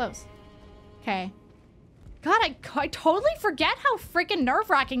close. Okay. God, I totally forget how freaking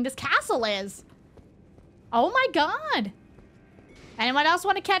nerve-wracking this castle is. Oh my god. Anyone else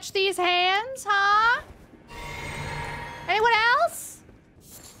want to catch these hands, huh? Anyone else?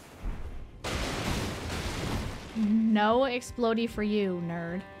 No explodey for you,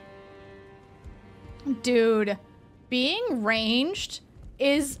 nerd. Dude. Being ranged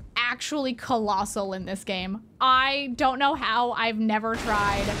is actually colossal in this game. I don't know how I've never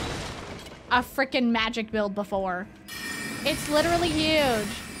tried a freaking magic build before. It's literally huge.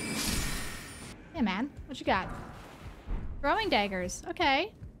 Hey man, what you got? Throwing daggers,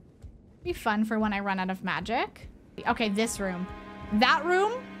 okay. Be fun for when I run out of magic. Okay, this room. That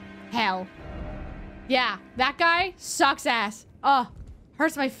room? Hell. Yeah, that guy sucks ass. Oh,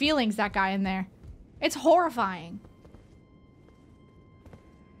 hurts my feelings, that guy in there. It's horrifying.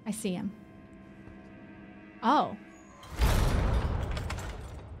 I see him. Oh.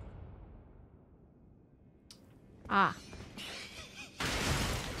 Ah.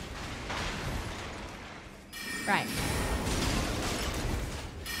 Right.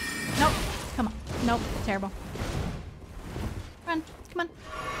 Nope. Come on. Nope. Terrible. Run. Come on.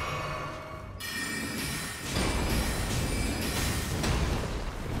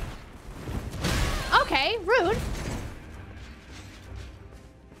 Okay. Rude.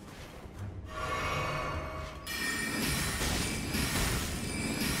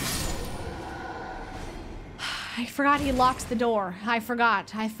 I forgot he locks the door. I forgot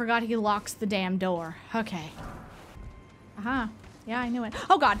he locks the damn door. Okay. Aha. Yeah, I knew it.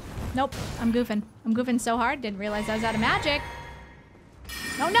 Oh god. Nope. I'm goofing. I'm goofing so hard. Didn't realize I was out of magic.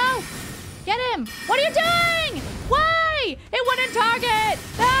 Oh no! Get him! What are you doing? Why? It wouldn't target!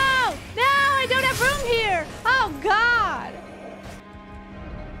 No! No! I don't have room here! Oh god!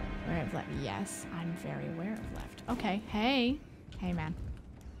 Aware of left. Yes, I'm very aware of left. Okay. Hey. Hey, man.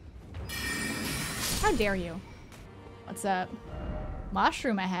 How dare you? What's up?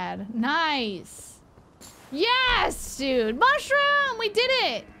 Mushroom ahead. Nice. Yes, dude. Mushroom! We did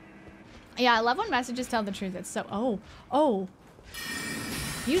it! Yeah, I love when messages tell the truth. It's so... Oh.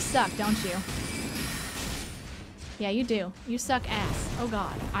 You suck, don't you? Yeah, you do. You suck ass. Oh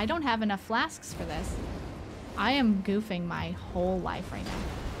god. I don't have enough flasks for this. I am goofing my whole life right now.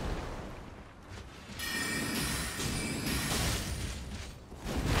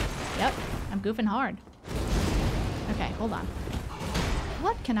 Yep, I'm goofing hard. Okay, hold on.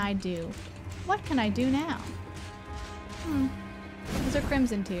 What can I do? What can I do now? Those are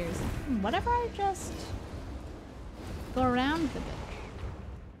crimson tears. What if I just go around the bitch?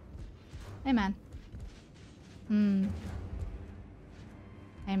 Hey, man.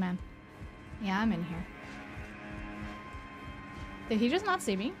 Hey, man. Yeah, I'm in here. Did he just not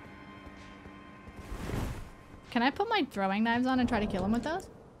see me? Can I put my throwing knives on and try to kill him with those?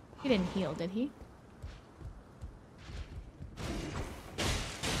 He didn't heal, did he?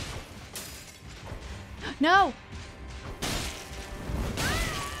 No!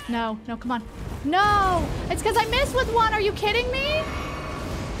 No, no, come on. No! It's because I missed with one! Are you kidding me?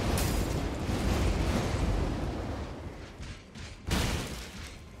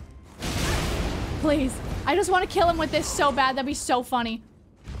 Please. I just want to kill him with this so bad. That'd be so funny.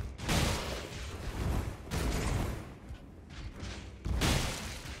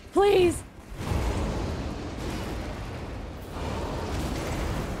 Please.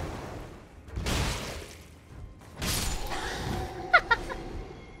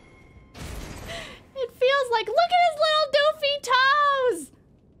 It feels like, look at his little doofy toes.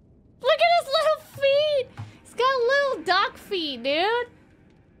 Look at his little feet. He's got little duck feet, dude.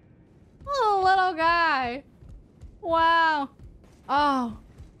 Oh, little guy. Wow. Oh,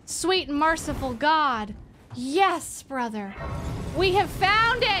 sweet and merciful God. Yes, brother. We have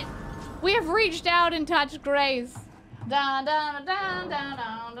found it. We have reached out and touched grace. Dun, dun, dun, dun, dun,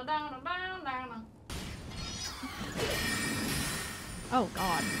 dun, dun, dun, dun. Oh,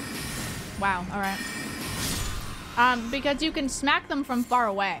 God. Wow, all right. Because you can smack them from far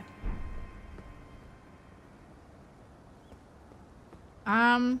away.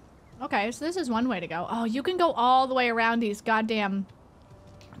 Okay, so this is one way to go. Oh, you can go all the way around these goddamn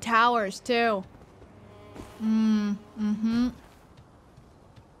towers, too. God,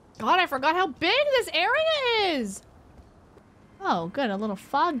 I forgot how big this area is. Oh, good, a little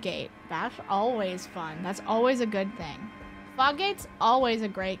fog gate. That's always fun. That's always a good thing. Fog gate's always a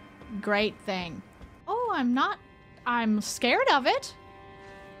great thing. Oh, I'm scared of it.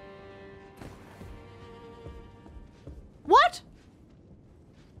 What?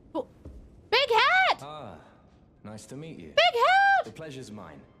 Oh, big hat! Ah, nice to meet you. Big hat! The pleasure's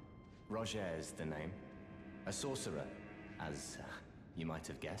mine. Roger is the name. A sorcerer, as you might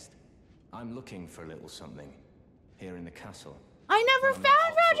have guessed. I'm looking for a little something here in the castle. I never found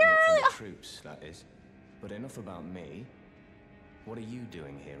Roger earlier. Troops, that is. But enough about me. What are you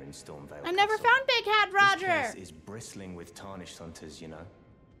doing here in Stormvale? I never found Big Hat Roger. This place is bristling with tarnished hunters, you know.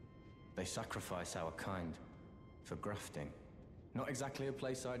 They sacrifice our kind for grafting. Not exactly a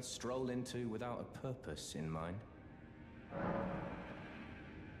place I'd stroll into without a purpose in mind.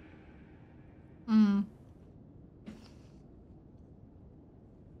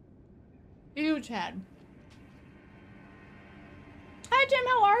 Huge head. Hi, Jim,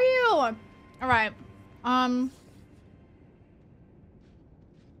 how are you? All right.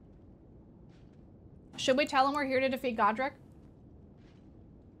 Should we tell him we're here to defeat Godric?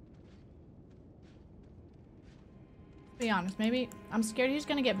 Be honest, maybe I'm scared he's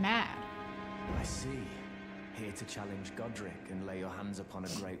gonna get mad. I see. Here to challenge Godric and lay your hands upon a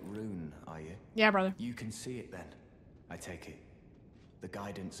great rune, are you? Yeah, brother. You can see it then, I take it. The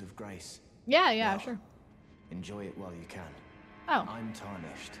guidance of grace. Yeah, Well, sure. Enjoy it while you can. Oh. I'm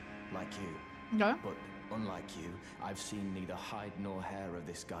tarnished, like you. Okay. But unlike you, I've seen neither hide nor hair of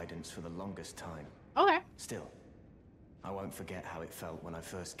this guidance for the longest time. Okay. Still, I won't forget how it felt when I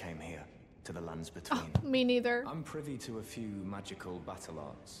first came here, to the lands between. Oh, me neither. I'm privy to a few magical battle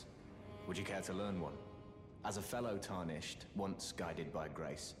arts. Would you care to learn one? As a fellow tarnished, once guided by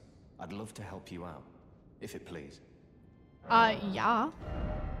grace, I'd love to help you out, if it please. Yeah.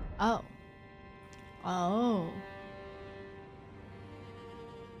 Oh. Oh.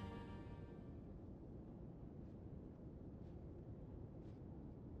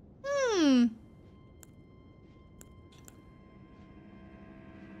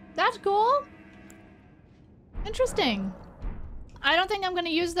 That's cool. Interesting. I don't think I'm gonna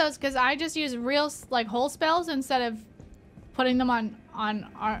use those because I just use real like whole spells instead of putting them on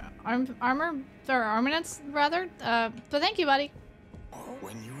armor or armaments rather. But thank you, buddy. Or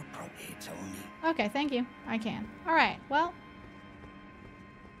when you're appropriate, only. Okay, thank you. I can. All right. Well,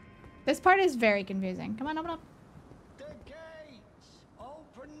 this part is very confusing. Come on, open up. The gates!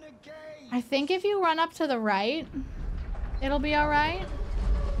 Open the gates! I think if you run up to the right. It'll be alright.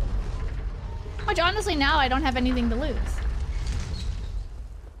 Which honestly now I don't have anything to lose.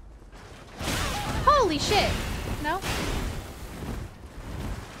 Holy shit. No?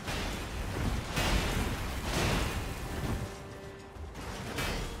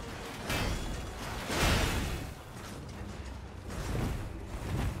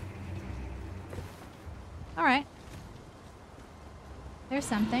 Alright. There's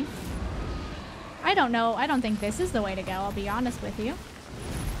something. I don't know. I don't think this is the way to go, I'll be honest with you.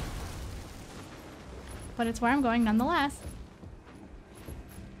 But it's where I'm going nonetheless.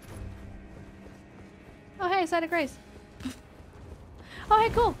 Oh, hey, side of Grace. Oh, hey,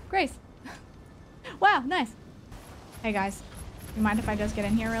 cool. Grace. Wow, nice. Hey, guys. You mind if I just get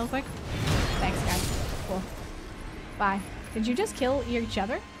in here real quick? Thanks, guys. Cool. Bye. Did you just kill each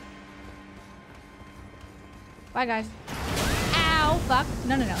other? Bye, guys. Ow, fuck.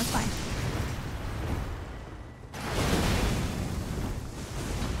 No, no, no, it's fine.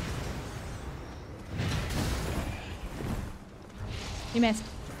 You missed.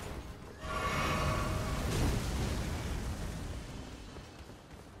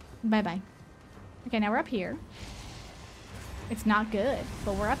 Bye-bye. Okay, now we're up here. It's not good,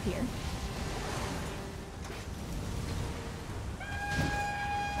 but we're up here.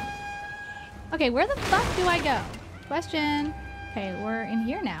 Okay, where the fuck do I go? Question. Okay, we're in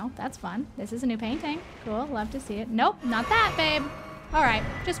here now. That's fun. This is a new painting. Cool, love to see it. Nope, not that, babe. All right,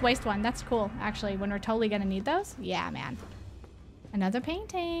 just waste one. That's cool, actually, when we're totally gonna need those. Yeah, man. Another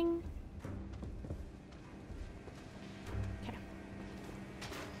painting. Okay.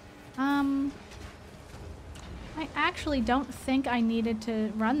 I actually don't think I needed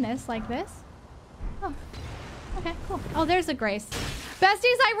to run this like this. Oh, okay, cool. Oh, there's a Grace.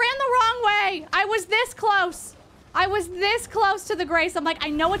 Besties, I ran the wrong way. I was this close. I was this close to the Grace. I'm like, I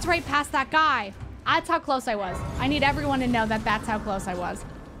know it's right past that guy. That's how close I was. I need everyone to know that that's how close I was.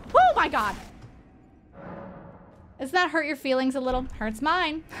 Oh my God. Does that hurt your feelings a little? Hurts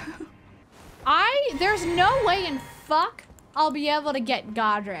mine. There's no way in fuck I'll be able to get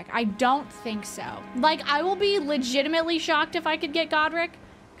Godric. I don't think so. Like, I will be legitimately shocked if I could get Godric,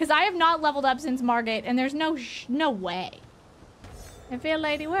 because I have not leveled up since Margate, and there's no way. Fair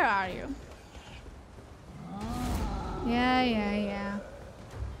lady, where are you? Yeah.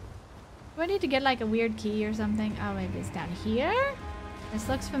 Do I need to get like a weird key or something? Oh, maybe it's down here? This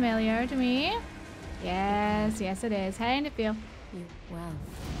looks familiar to me. Yes, it is. How did it feel?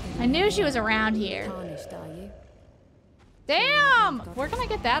 I knew she was around here. Damn! Where can I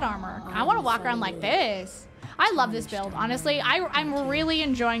get that armor? I want to walk around like this. I love this build, honestly. I'm really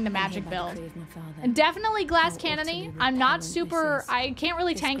enjoying the magic build. And definitely glass cannony. I'm not super... I can't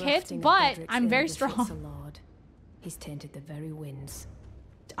really tank hits, but I'm very strong. He's tainted the very winds.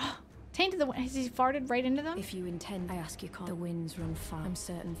 Oh, tainted the winds? Has he farted right into them? If you intend, I ask you, can't the winds run far? I'm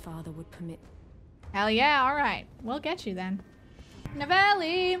certain Father would permit... Hell yeah, alright. We'll get you then.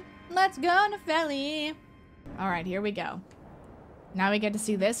 Novelli! Let's go, Novelli! Alright, here we go. Now we get to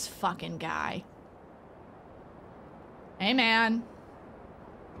see this fucking guy. Hey, man.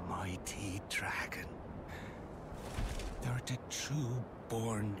 Mighty dragon. Thou art a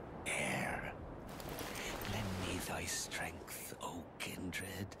true-born heir. Lend me thy strength, O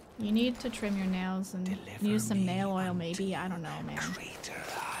kindred. You need to trim your nails and use some nail oil, maybe. I don't know, man. Greater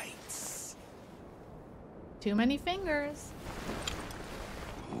heights. Too many fingers.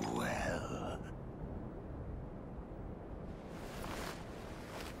 Well.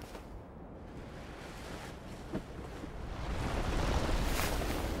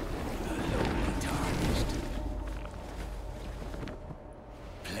 Alone tarnished.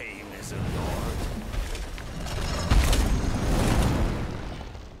 Plain as a lord.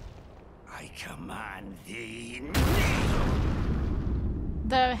 I command thee.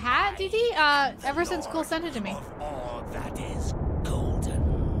 The hat, DD? Ever since Cool sent it to me. All that is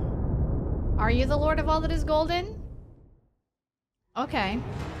golden. Are you the Lord of all that is golden? Okay.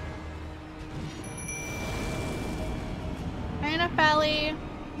 Hey, Nepheli.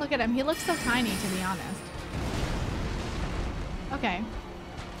 Look at him. He looks so tiny, to be honest. Okay.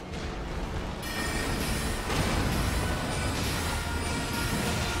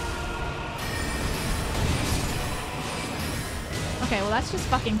 Okay, well that's just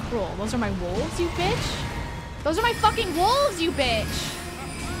fucking cruel. Those are my wolves, you bitch? Those are my fucking wolves, you bitch!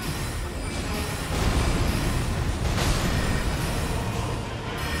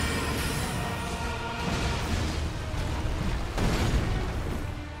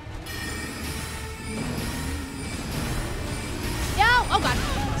 Oh god.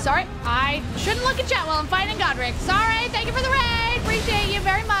 Sorry. I shouldn't look at chat while I'm fighting Godric. Sorry. Thank you for the raid. Appreciate you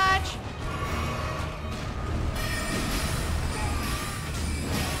very much.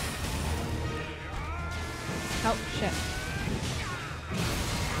 Oh, shit.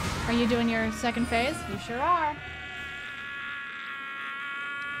 Are you doing your second phase? You sure are.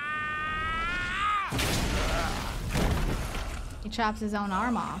 He chops his own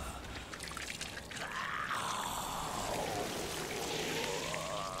arm off.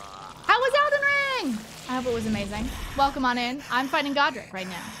 How was Elden Ring? I hope it was amazing. Welcome on in. I'm fighting Godric right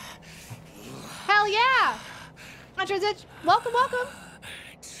now. Hell yeah! Welcome, welcome.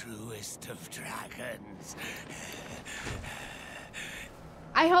 Truest of dragons.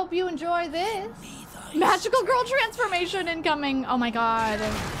 I hope you enjoy this. Magical girl transformation incoming. Oh my god.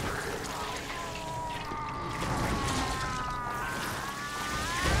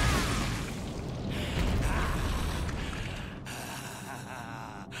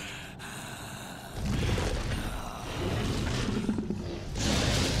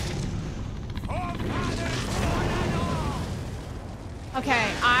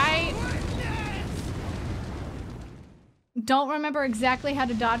 Okay, I don't remember exactly how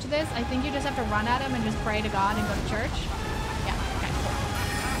to dodge this. I think you just have to run at him and just pray to God and go to church. Yeah, okay,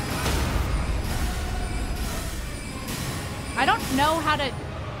 cool. I don't know how to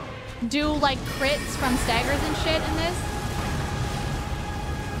do like crits from staggers and shit in this.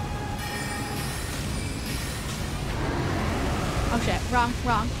 Oh shit, wrong.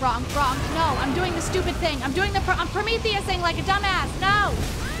 No, I'm doing the stupid thing. I'm doing I'm Prometheusing like a dumbass. No!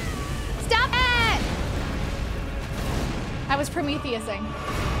 Stop it! I was Prometheusing.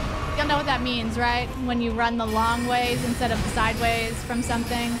 You'll know what that means, right? When you run the long ways instead of the sideways from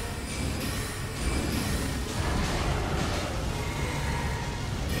something.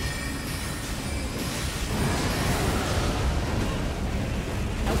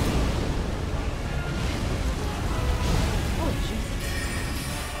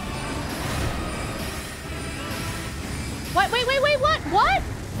 Wait, what?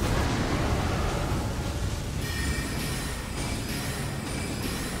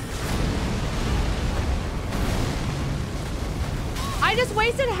 I just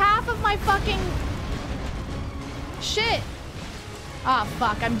wasted half of my fucking shit. Oh,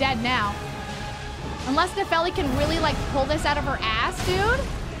 fuck, I'm dead now. Unless Nefeli can really, like, pull this out of her ass, dude.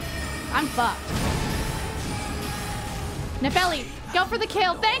 I'm fucked. Nefeli, go for the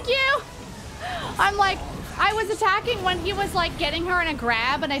kill. Thank you! I'm like... I was attacking when he was like getting her in a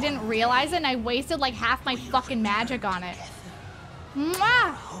grab and I didn't realize it and I wasted like half my fucking magic on it.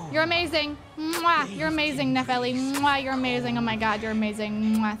 Mwah! You're amazing. Mwah! You're amazing, Nefeli. Mwah! You're amazing. Oh my god, you're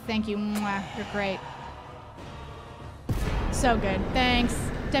amazing. Mwah! Thank you. Mwah! You're great. So good. Thanks.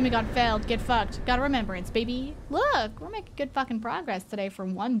 Demigod failed. Get fucked. Got a remembrance, baby. Look, we're making good fucking progress today for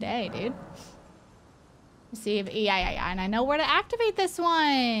one day, dude. See if yeah, and I know where to activate this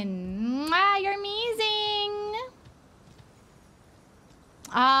one. Mwah, you're amazing.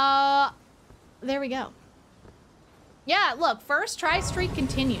 There we go. Yeah, look, first try streak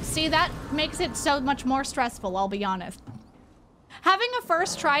continues. See, that makes it so much more stressful, I'll be honest. Having a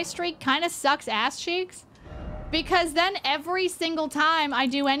first try streak kind of sucks ass cheeks because then every single time I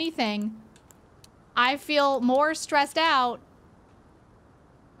do anything, I feel more stressed out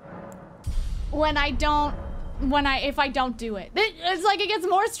if I don't do it. It's like it gets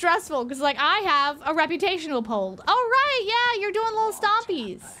more stressful because like I have a reputation to uphold. Oh right, yeah, you're doing little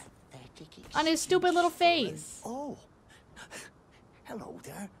stompies on his stupid little face. Oh, hello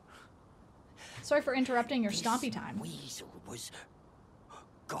there. Sorry for interrupting your stompy time. Weasel was...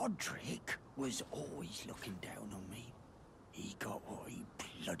 Godric was always looking down on me. He got what he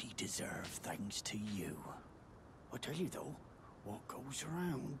bloody deserved thanks to you. I tell you though, what goes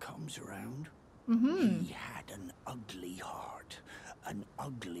around comes around. Mm-hmm. He had an ugly heart, an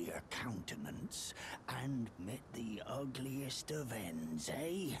uglier countenance, and met the ugliest of ends,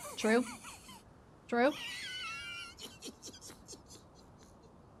 eh? True. True.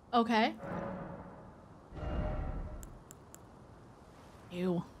 Okay.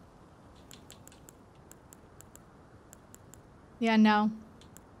 Ew. Yeah, no.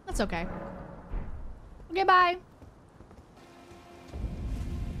 That's okay. Okay, bye.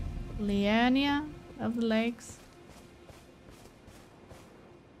 Liania of the Lakes.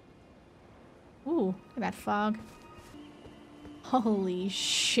 Ooh, look at that fog. Holy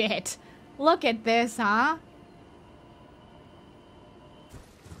shit. Look at this, huh?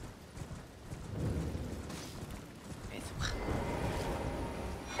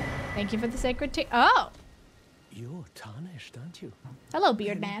 Thank you for the sacred tea. Oh! You're tarnished, aren't you? Hello,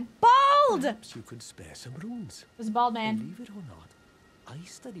 beard man. Bald! Perhaps you could spare some runes. It was a bald man. Believe it or not, I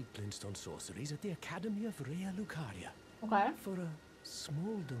studied glintstone sorceries at the Academy of Rea Lucaria. Okay. For a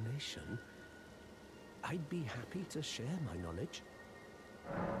small donation, I'd be happy to share my knowledge.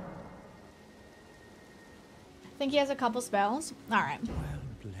 Think he has a couple spells? Alright.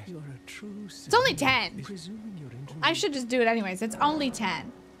 You're a true It's only 10. Presuming you're into I should just do it anyways. It's only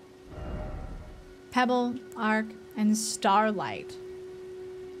 10. Pebble, Arc, and Starlight.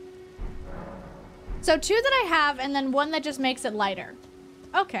 So 2 that I have, and then 1 that just makes it lighter.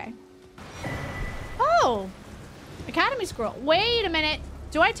 Okay. Oh! Academy Scroll. Wait a minute.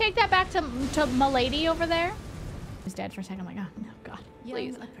 Do I take that back to Milady over there? He's dead for a second. I'm like, oh, no, God.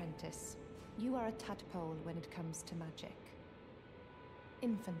 Please. Young apprentice, you are a tadpole when it comes to magic.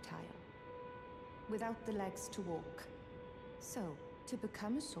 Infantile. Without the legs to walk. So, to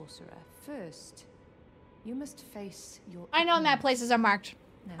become a sorcerer, first, you must face your... I know that places are marked.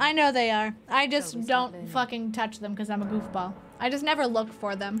 No. I know they are. I just So don't learning. fucking touch them because I'm a goofball. I just never look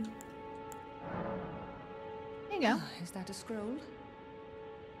for them. There you go. Is that a scroll?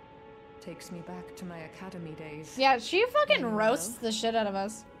 Takes me back to my academy days. Yeah, she fucking Very roasts well. the shit out of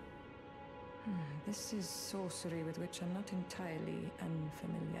us. This is sorcery with which I'm not entirely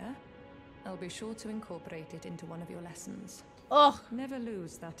unfamiliar. I'll be sure to incorporate it into one of your lessons. Ugh. Never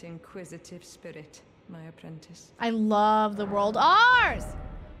lose that inquisitive spirit, my apprentice. I love the world ours.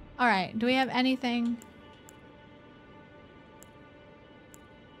 All right, do we have anything?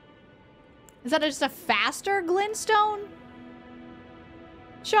 Is that just a faster glintstone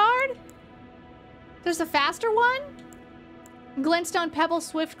shard? There's a faster one? Glintstone Pebble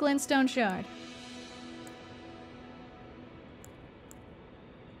Swift Glintstone Shard.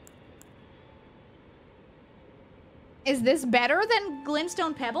 Is this better than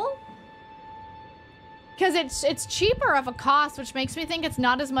Glintstone Pebble? Because it's cheaper of a cost, which makes me think it's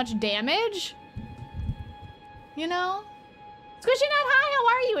not as much damage. You know? Squishy Nut, hi, how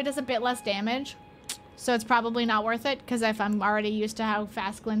are you? It does a bit less damage. So it's probably not worth it, because if I'm already used to how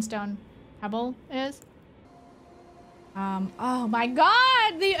fast Glintstone Pebble is. Oh my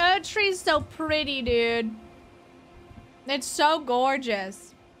god! The Earth Tree's so pretty, dude. It's so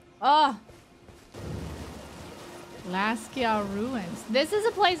gorgeous. Oh. Laskia Ruins. This is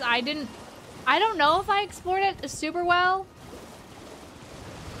a place I don't know if I explored it super well.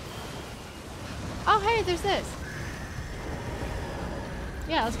 Oh, hey, there's this.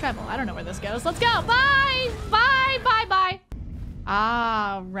 Yeah, let's travel. I don't know where this goes. Let's go. Bye! Bye, bye, bye.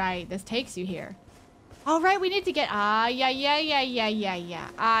 Ah, right. This takes you here. All right, we need to get... Ah, yeah.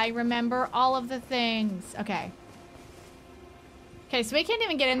 I remember all of the things. Okay. Okay, so we can't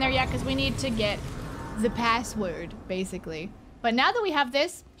even get in there yet because we need to get the password, basically. But now that we have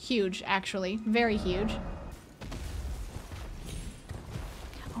this, huge, actually. Very huge.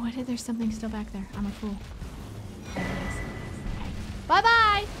 Oh, I did. There's something still back there. I'm a fool. There it is. Okay.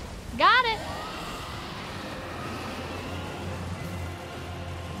 Bye-bye. Got it.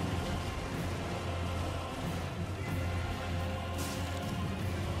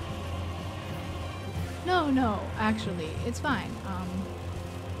 No, actually, it's fine.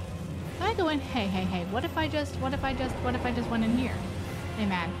 Can I go in? Hey, what if I just went in here? Hey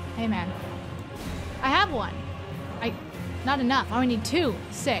man. I have one. Not enough. I only need 2.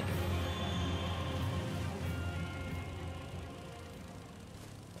 Sick.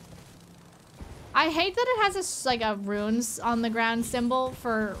 I hate that it has like a runes on the ground symbol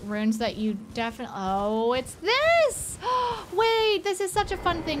for runes that you definitely... Oh, it's this! Wait, this is such a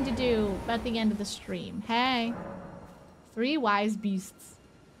fun thing to do at the end of the stream. Hey. 3 wise beasts.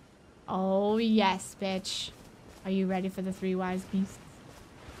 Oh, yes, bitch. Are you ready for the 3 wise beasts?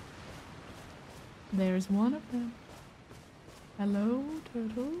 There's one of them. Hello,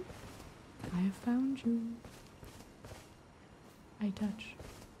 turtle. I have found you. I touch.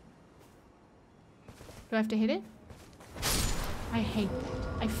 Do I have to hit it? I hate that.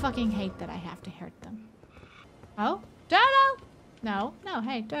 I fucking hate that I have to hurt them. Oh? Turtle! No,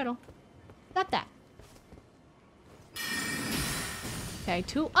 hey, turtle. Stop that. Okay,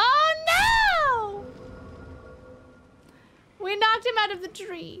 2. Oh, no! We knocked him out of the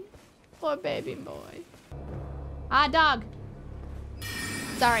tree. Poor baby boy. Ah, dog.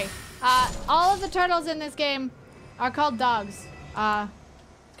 Sorry. All of the turtles in this game are called dogs.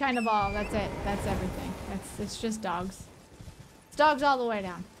 Kind of all. That's it. That's everything. It's just dogs. It's dogs all the way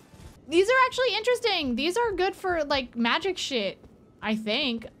down. These are actually interesting. These are good for, like, magic shit, I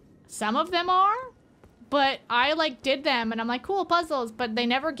think. Some of them are. But I, like, did them, and I'm like, cool, puzzles. But they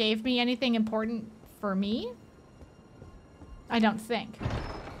never gave me anything important for me. I don't think.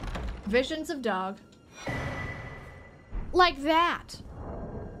 Visions of dog. Like that.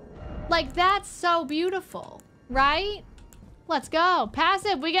 Like, that's so beautiful, right? Let's go.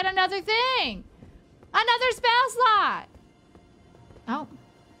 Passive, we get another thing. Another spell slot. Oh.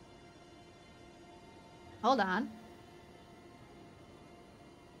 Hold on.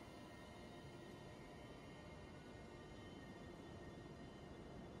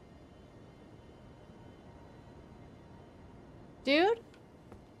 Dude.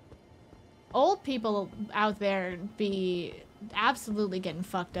 Old people out there be absolutely getting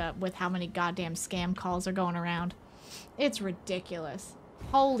fucked up with how many goddamn scam calls are going around. It's ridiculous.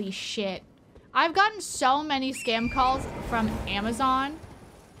 Holy shit. I've gotten so many scam calls from Amazon.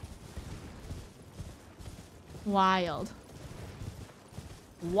 Wild.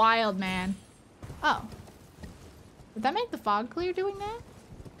 Wild, man. Oh. Did that make the fog clear doing that?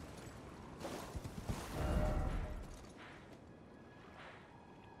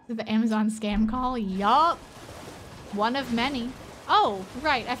 Is it the Amazon scam call? Yup. One of many. Oh,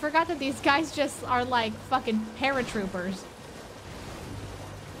 right. I forgot that these guys just are like fucking paratroopers.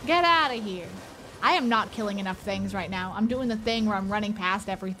 Get out of here. I am not killing enough things right now. I'm doing the thing where I'm running past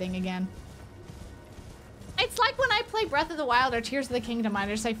everything again. It's like when I play Breath of the Wild or Tears of the Kingdom, I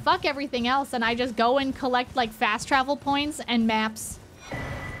just say fuck everything else and I just go and collect like fast travel points and maps.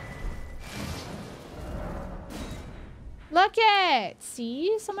 Look it!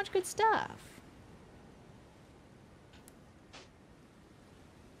 See? So much good stuff.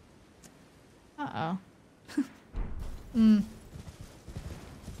 Uh-oh.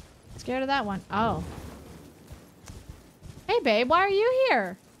 Scared of that one. Oh. Hey, babe, why are you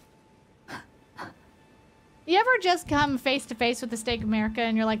here? You ever just come face to face with the Stake of America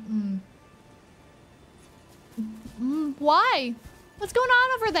and you're like, why? What's going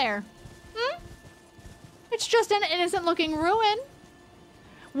on over there? It's just an innocent looking ruin.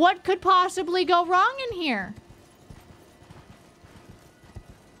 What could possibly go wrong in here?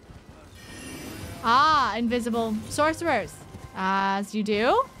 Ah, invisible sorcerers. As you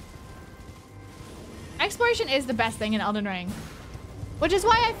do. Exploration is the best thing in Elden Ring. Which is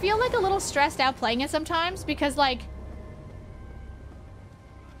why I feel like a little stressed out playing it sometimes, because like...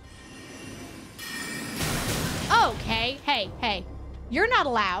 Okay, hey. You're not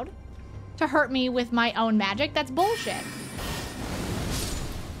allowed to hurt me with my own magic. That's bullshit.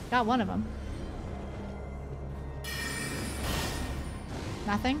 Got one of them.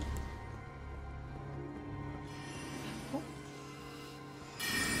 Nothing? Cool.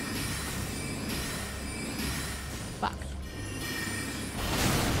 Fuck.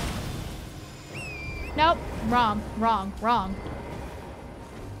 Nope. Wrong.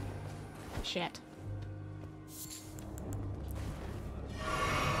 Shit.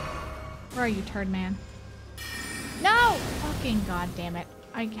 Where are you, turd man? No! Fucking goddamn it.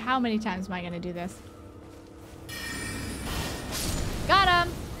 How many times am I gonna do this? Got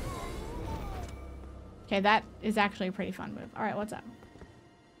him! Okay, that is actually a pretty fun move. Alright, what's up?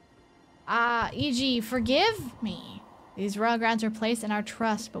 E.G., forgive me. These royal grounds are placed in our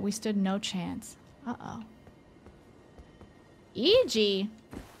trust, but we stood no chance. Uh-oh. E.G.?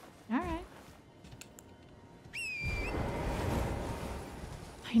 Alright.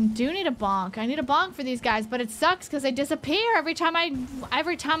 I do need a bonk. I need a bonk for these guys, but it sucks because they disappear every time I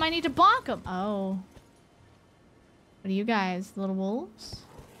need to bonk them. Oh. What are you guys? Little wolves?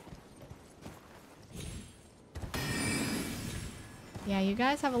 Yeah, you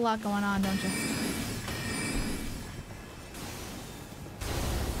guys have a lot going on, don't you?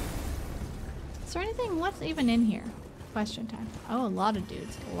 Is there anything? What's even in here? Question time. Oh, a lot of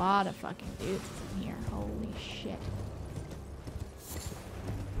dudes. A lot of fucking dudes in here. Holy shit.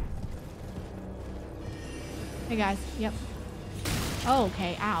 Hey guys, yep. Oh,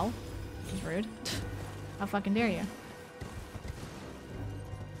 okay, ow. That's rude. How fucking dare you?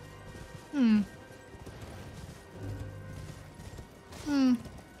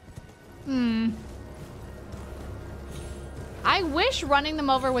 I wish running them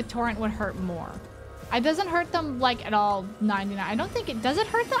over with Torrent would hurt more. It doesn't hurt them, like, at all 99. I don't think it... Does it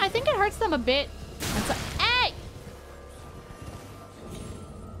hurt them? I think it hurts them a bit. Hey!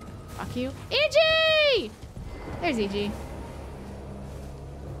 Fuck you. E.G.! There's E.G.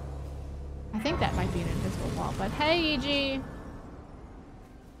 I think that might be an invisible wall, but hey, E.G.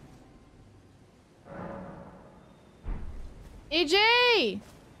 E.G!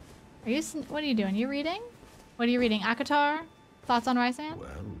 Are you... What are you doing? You reading? What are you reading? Akatar? Thoughts on Rysand? Well,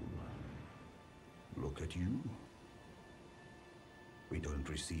 look at you. We don't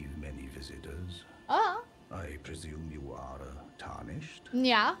receive many visitors. Oh. I presume you are tarnished?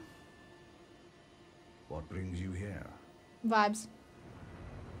 Yeah. What brings you here? Vibes.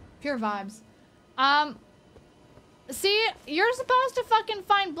 Pure vibes. See, you're supposed to fucking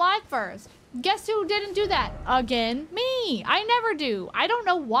find Black first. Guess who didn't do that? Again, me. I never do. I don't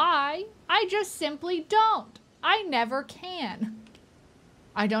know why. I just simply don't. I never can.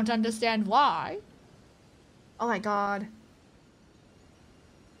 I don't understand why. Oh my god.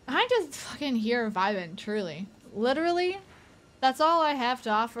 I just fucking here vibing, truly. Literally, That's all I have to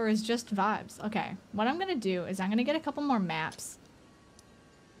offer is just vibes. Okay, what I'm gonna do is I'm gonna get a couple more maps.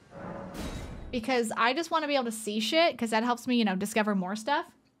 Because I just want to be able to see shit, because that helps me, you know, discover more stuff.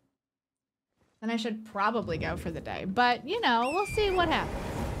 Then I should probably go for the day. But, you know, we'll see what happens.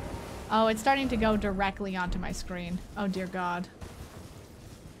 Oh, it's starting to go directly onto my screen. Oh, dear God.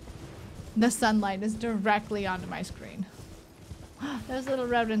 The sunlight is directly onto my screen. Those little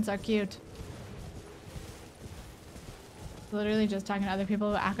rodents are cute. Literally just talking to other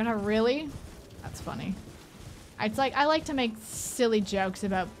people about Akata. Really? That's funny. It's like, I like to make silly jokes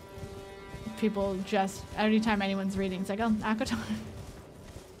about people just, anytime anyone's reading, it's like, oh, Akata.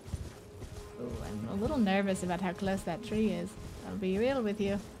 Oh, I'm a little nervous about how close that tree is. I'll be real with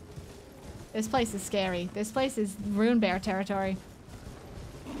you. This place is scary. This place is Rune Bear territory.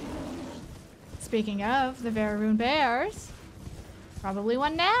 Speaking of the very Rune Bears, probably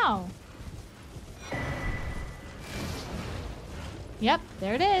one now. Yep,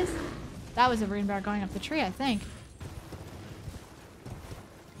 there it is. That was a Rune Bear going up the tree, I think.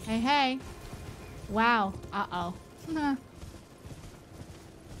 Hey, hey. Wow. Uh-oh.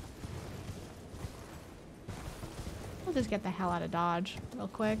 We'll just get the hell out of Dodge real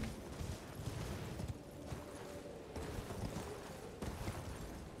quick.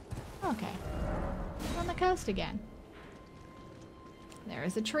 Okay. We're on the coast again. There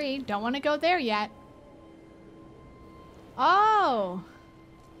is a tree. Don't want to go there yet. Oh!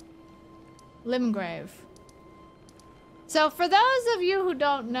 Limgrave. So for those of you who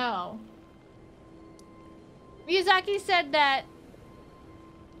don't know, Miyazaki said that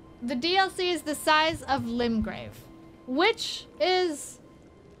the DLC is the size of Limgrave, which is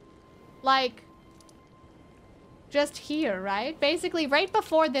like just here, right? Basically right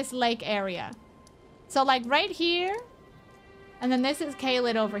before this lake area. So like right here, and then this is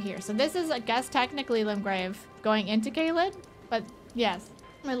Caelid over here. So this is, I guess, technically Limgrave going into Caelid, but yes.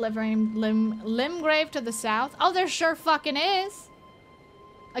 My Limgrave to the south. Oh, there sure fucking is.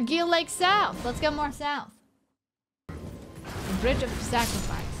 Agil Lake South. Let's go more south. The Bridge of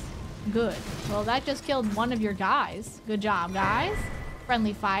Sacrifice. Good. Well, that just killed one of your guys. Good job, guys.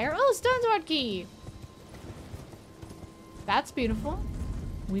 Friendly fire. Oh, Stonesword Key. That's beautiful.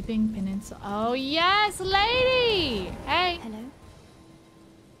 Weeping Peninsula. Oh, yes, lady. Hey. Hello?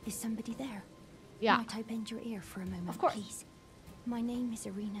 Is somebody there? Yeah. Might I bend your ear for a moment, of course. Please? My name is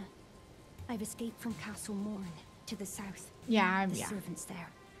Irina. I've escaped from Castle Morn to the south. Yeah, the servants there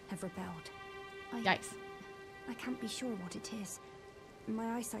have rebelled. Yikes. I can't be sure what it is.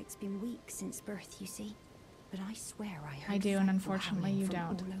 My eyesight's been weak since birth, you see. But I swear I heard I do, and frightful unfortunately howling you from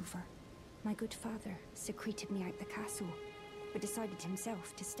don't. all over. My good father secreted me out the castle, but decided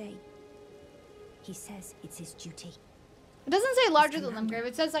himself to stay. He says it's his duty. It doesn't say larger than Limgrave.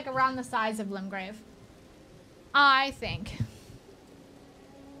 It says like around the size of Limgrave. I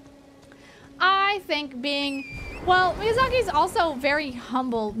think being... Well, Miyazaki's also very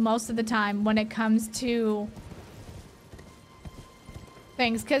humble most of the time when it comes to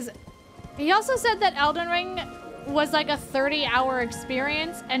things, because he also said that Elden Ring was like a 30-hour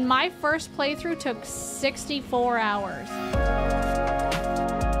experience, and my first playthrough took 64 hours.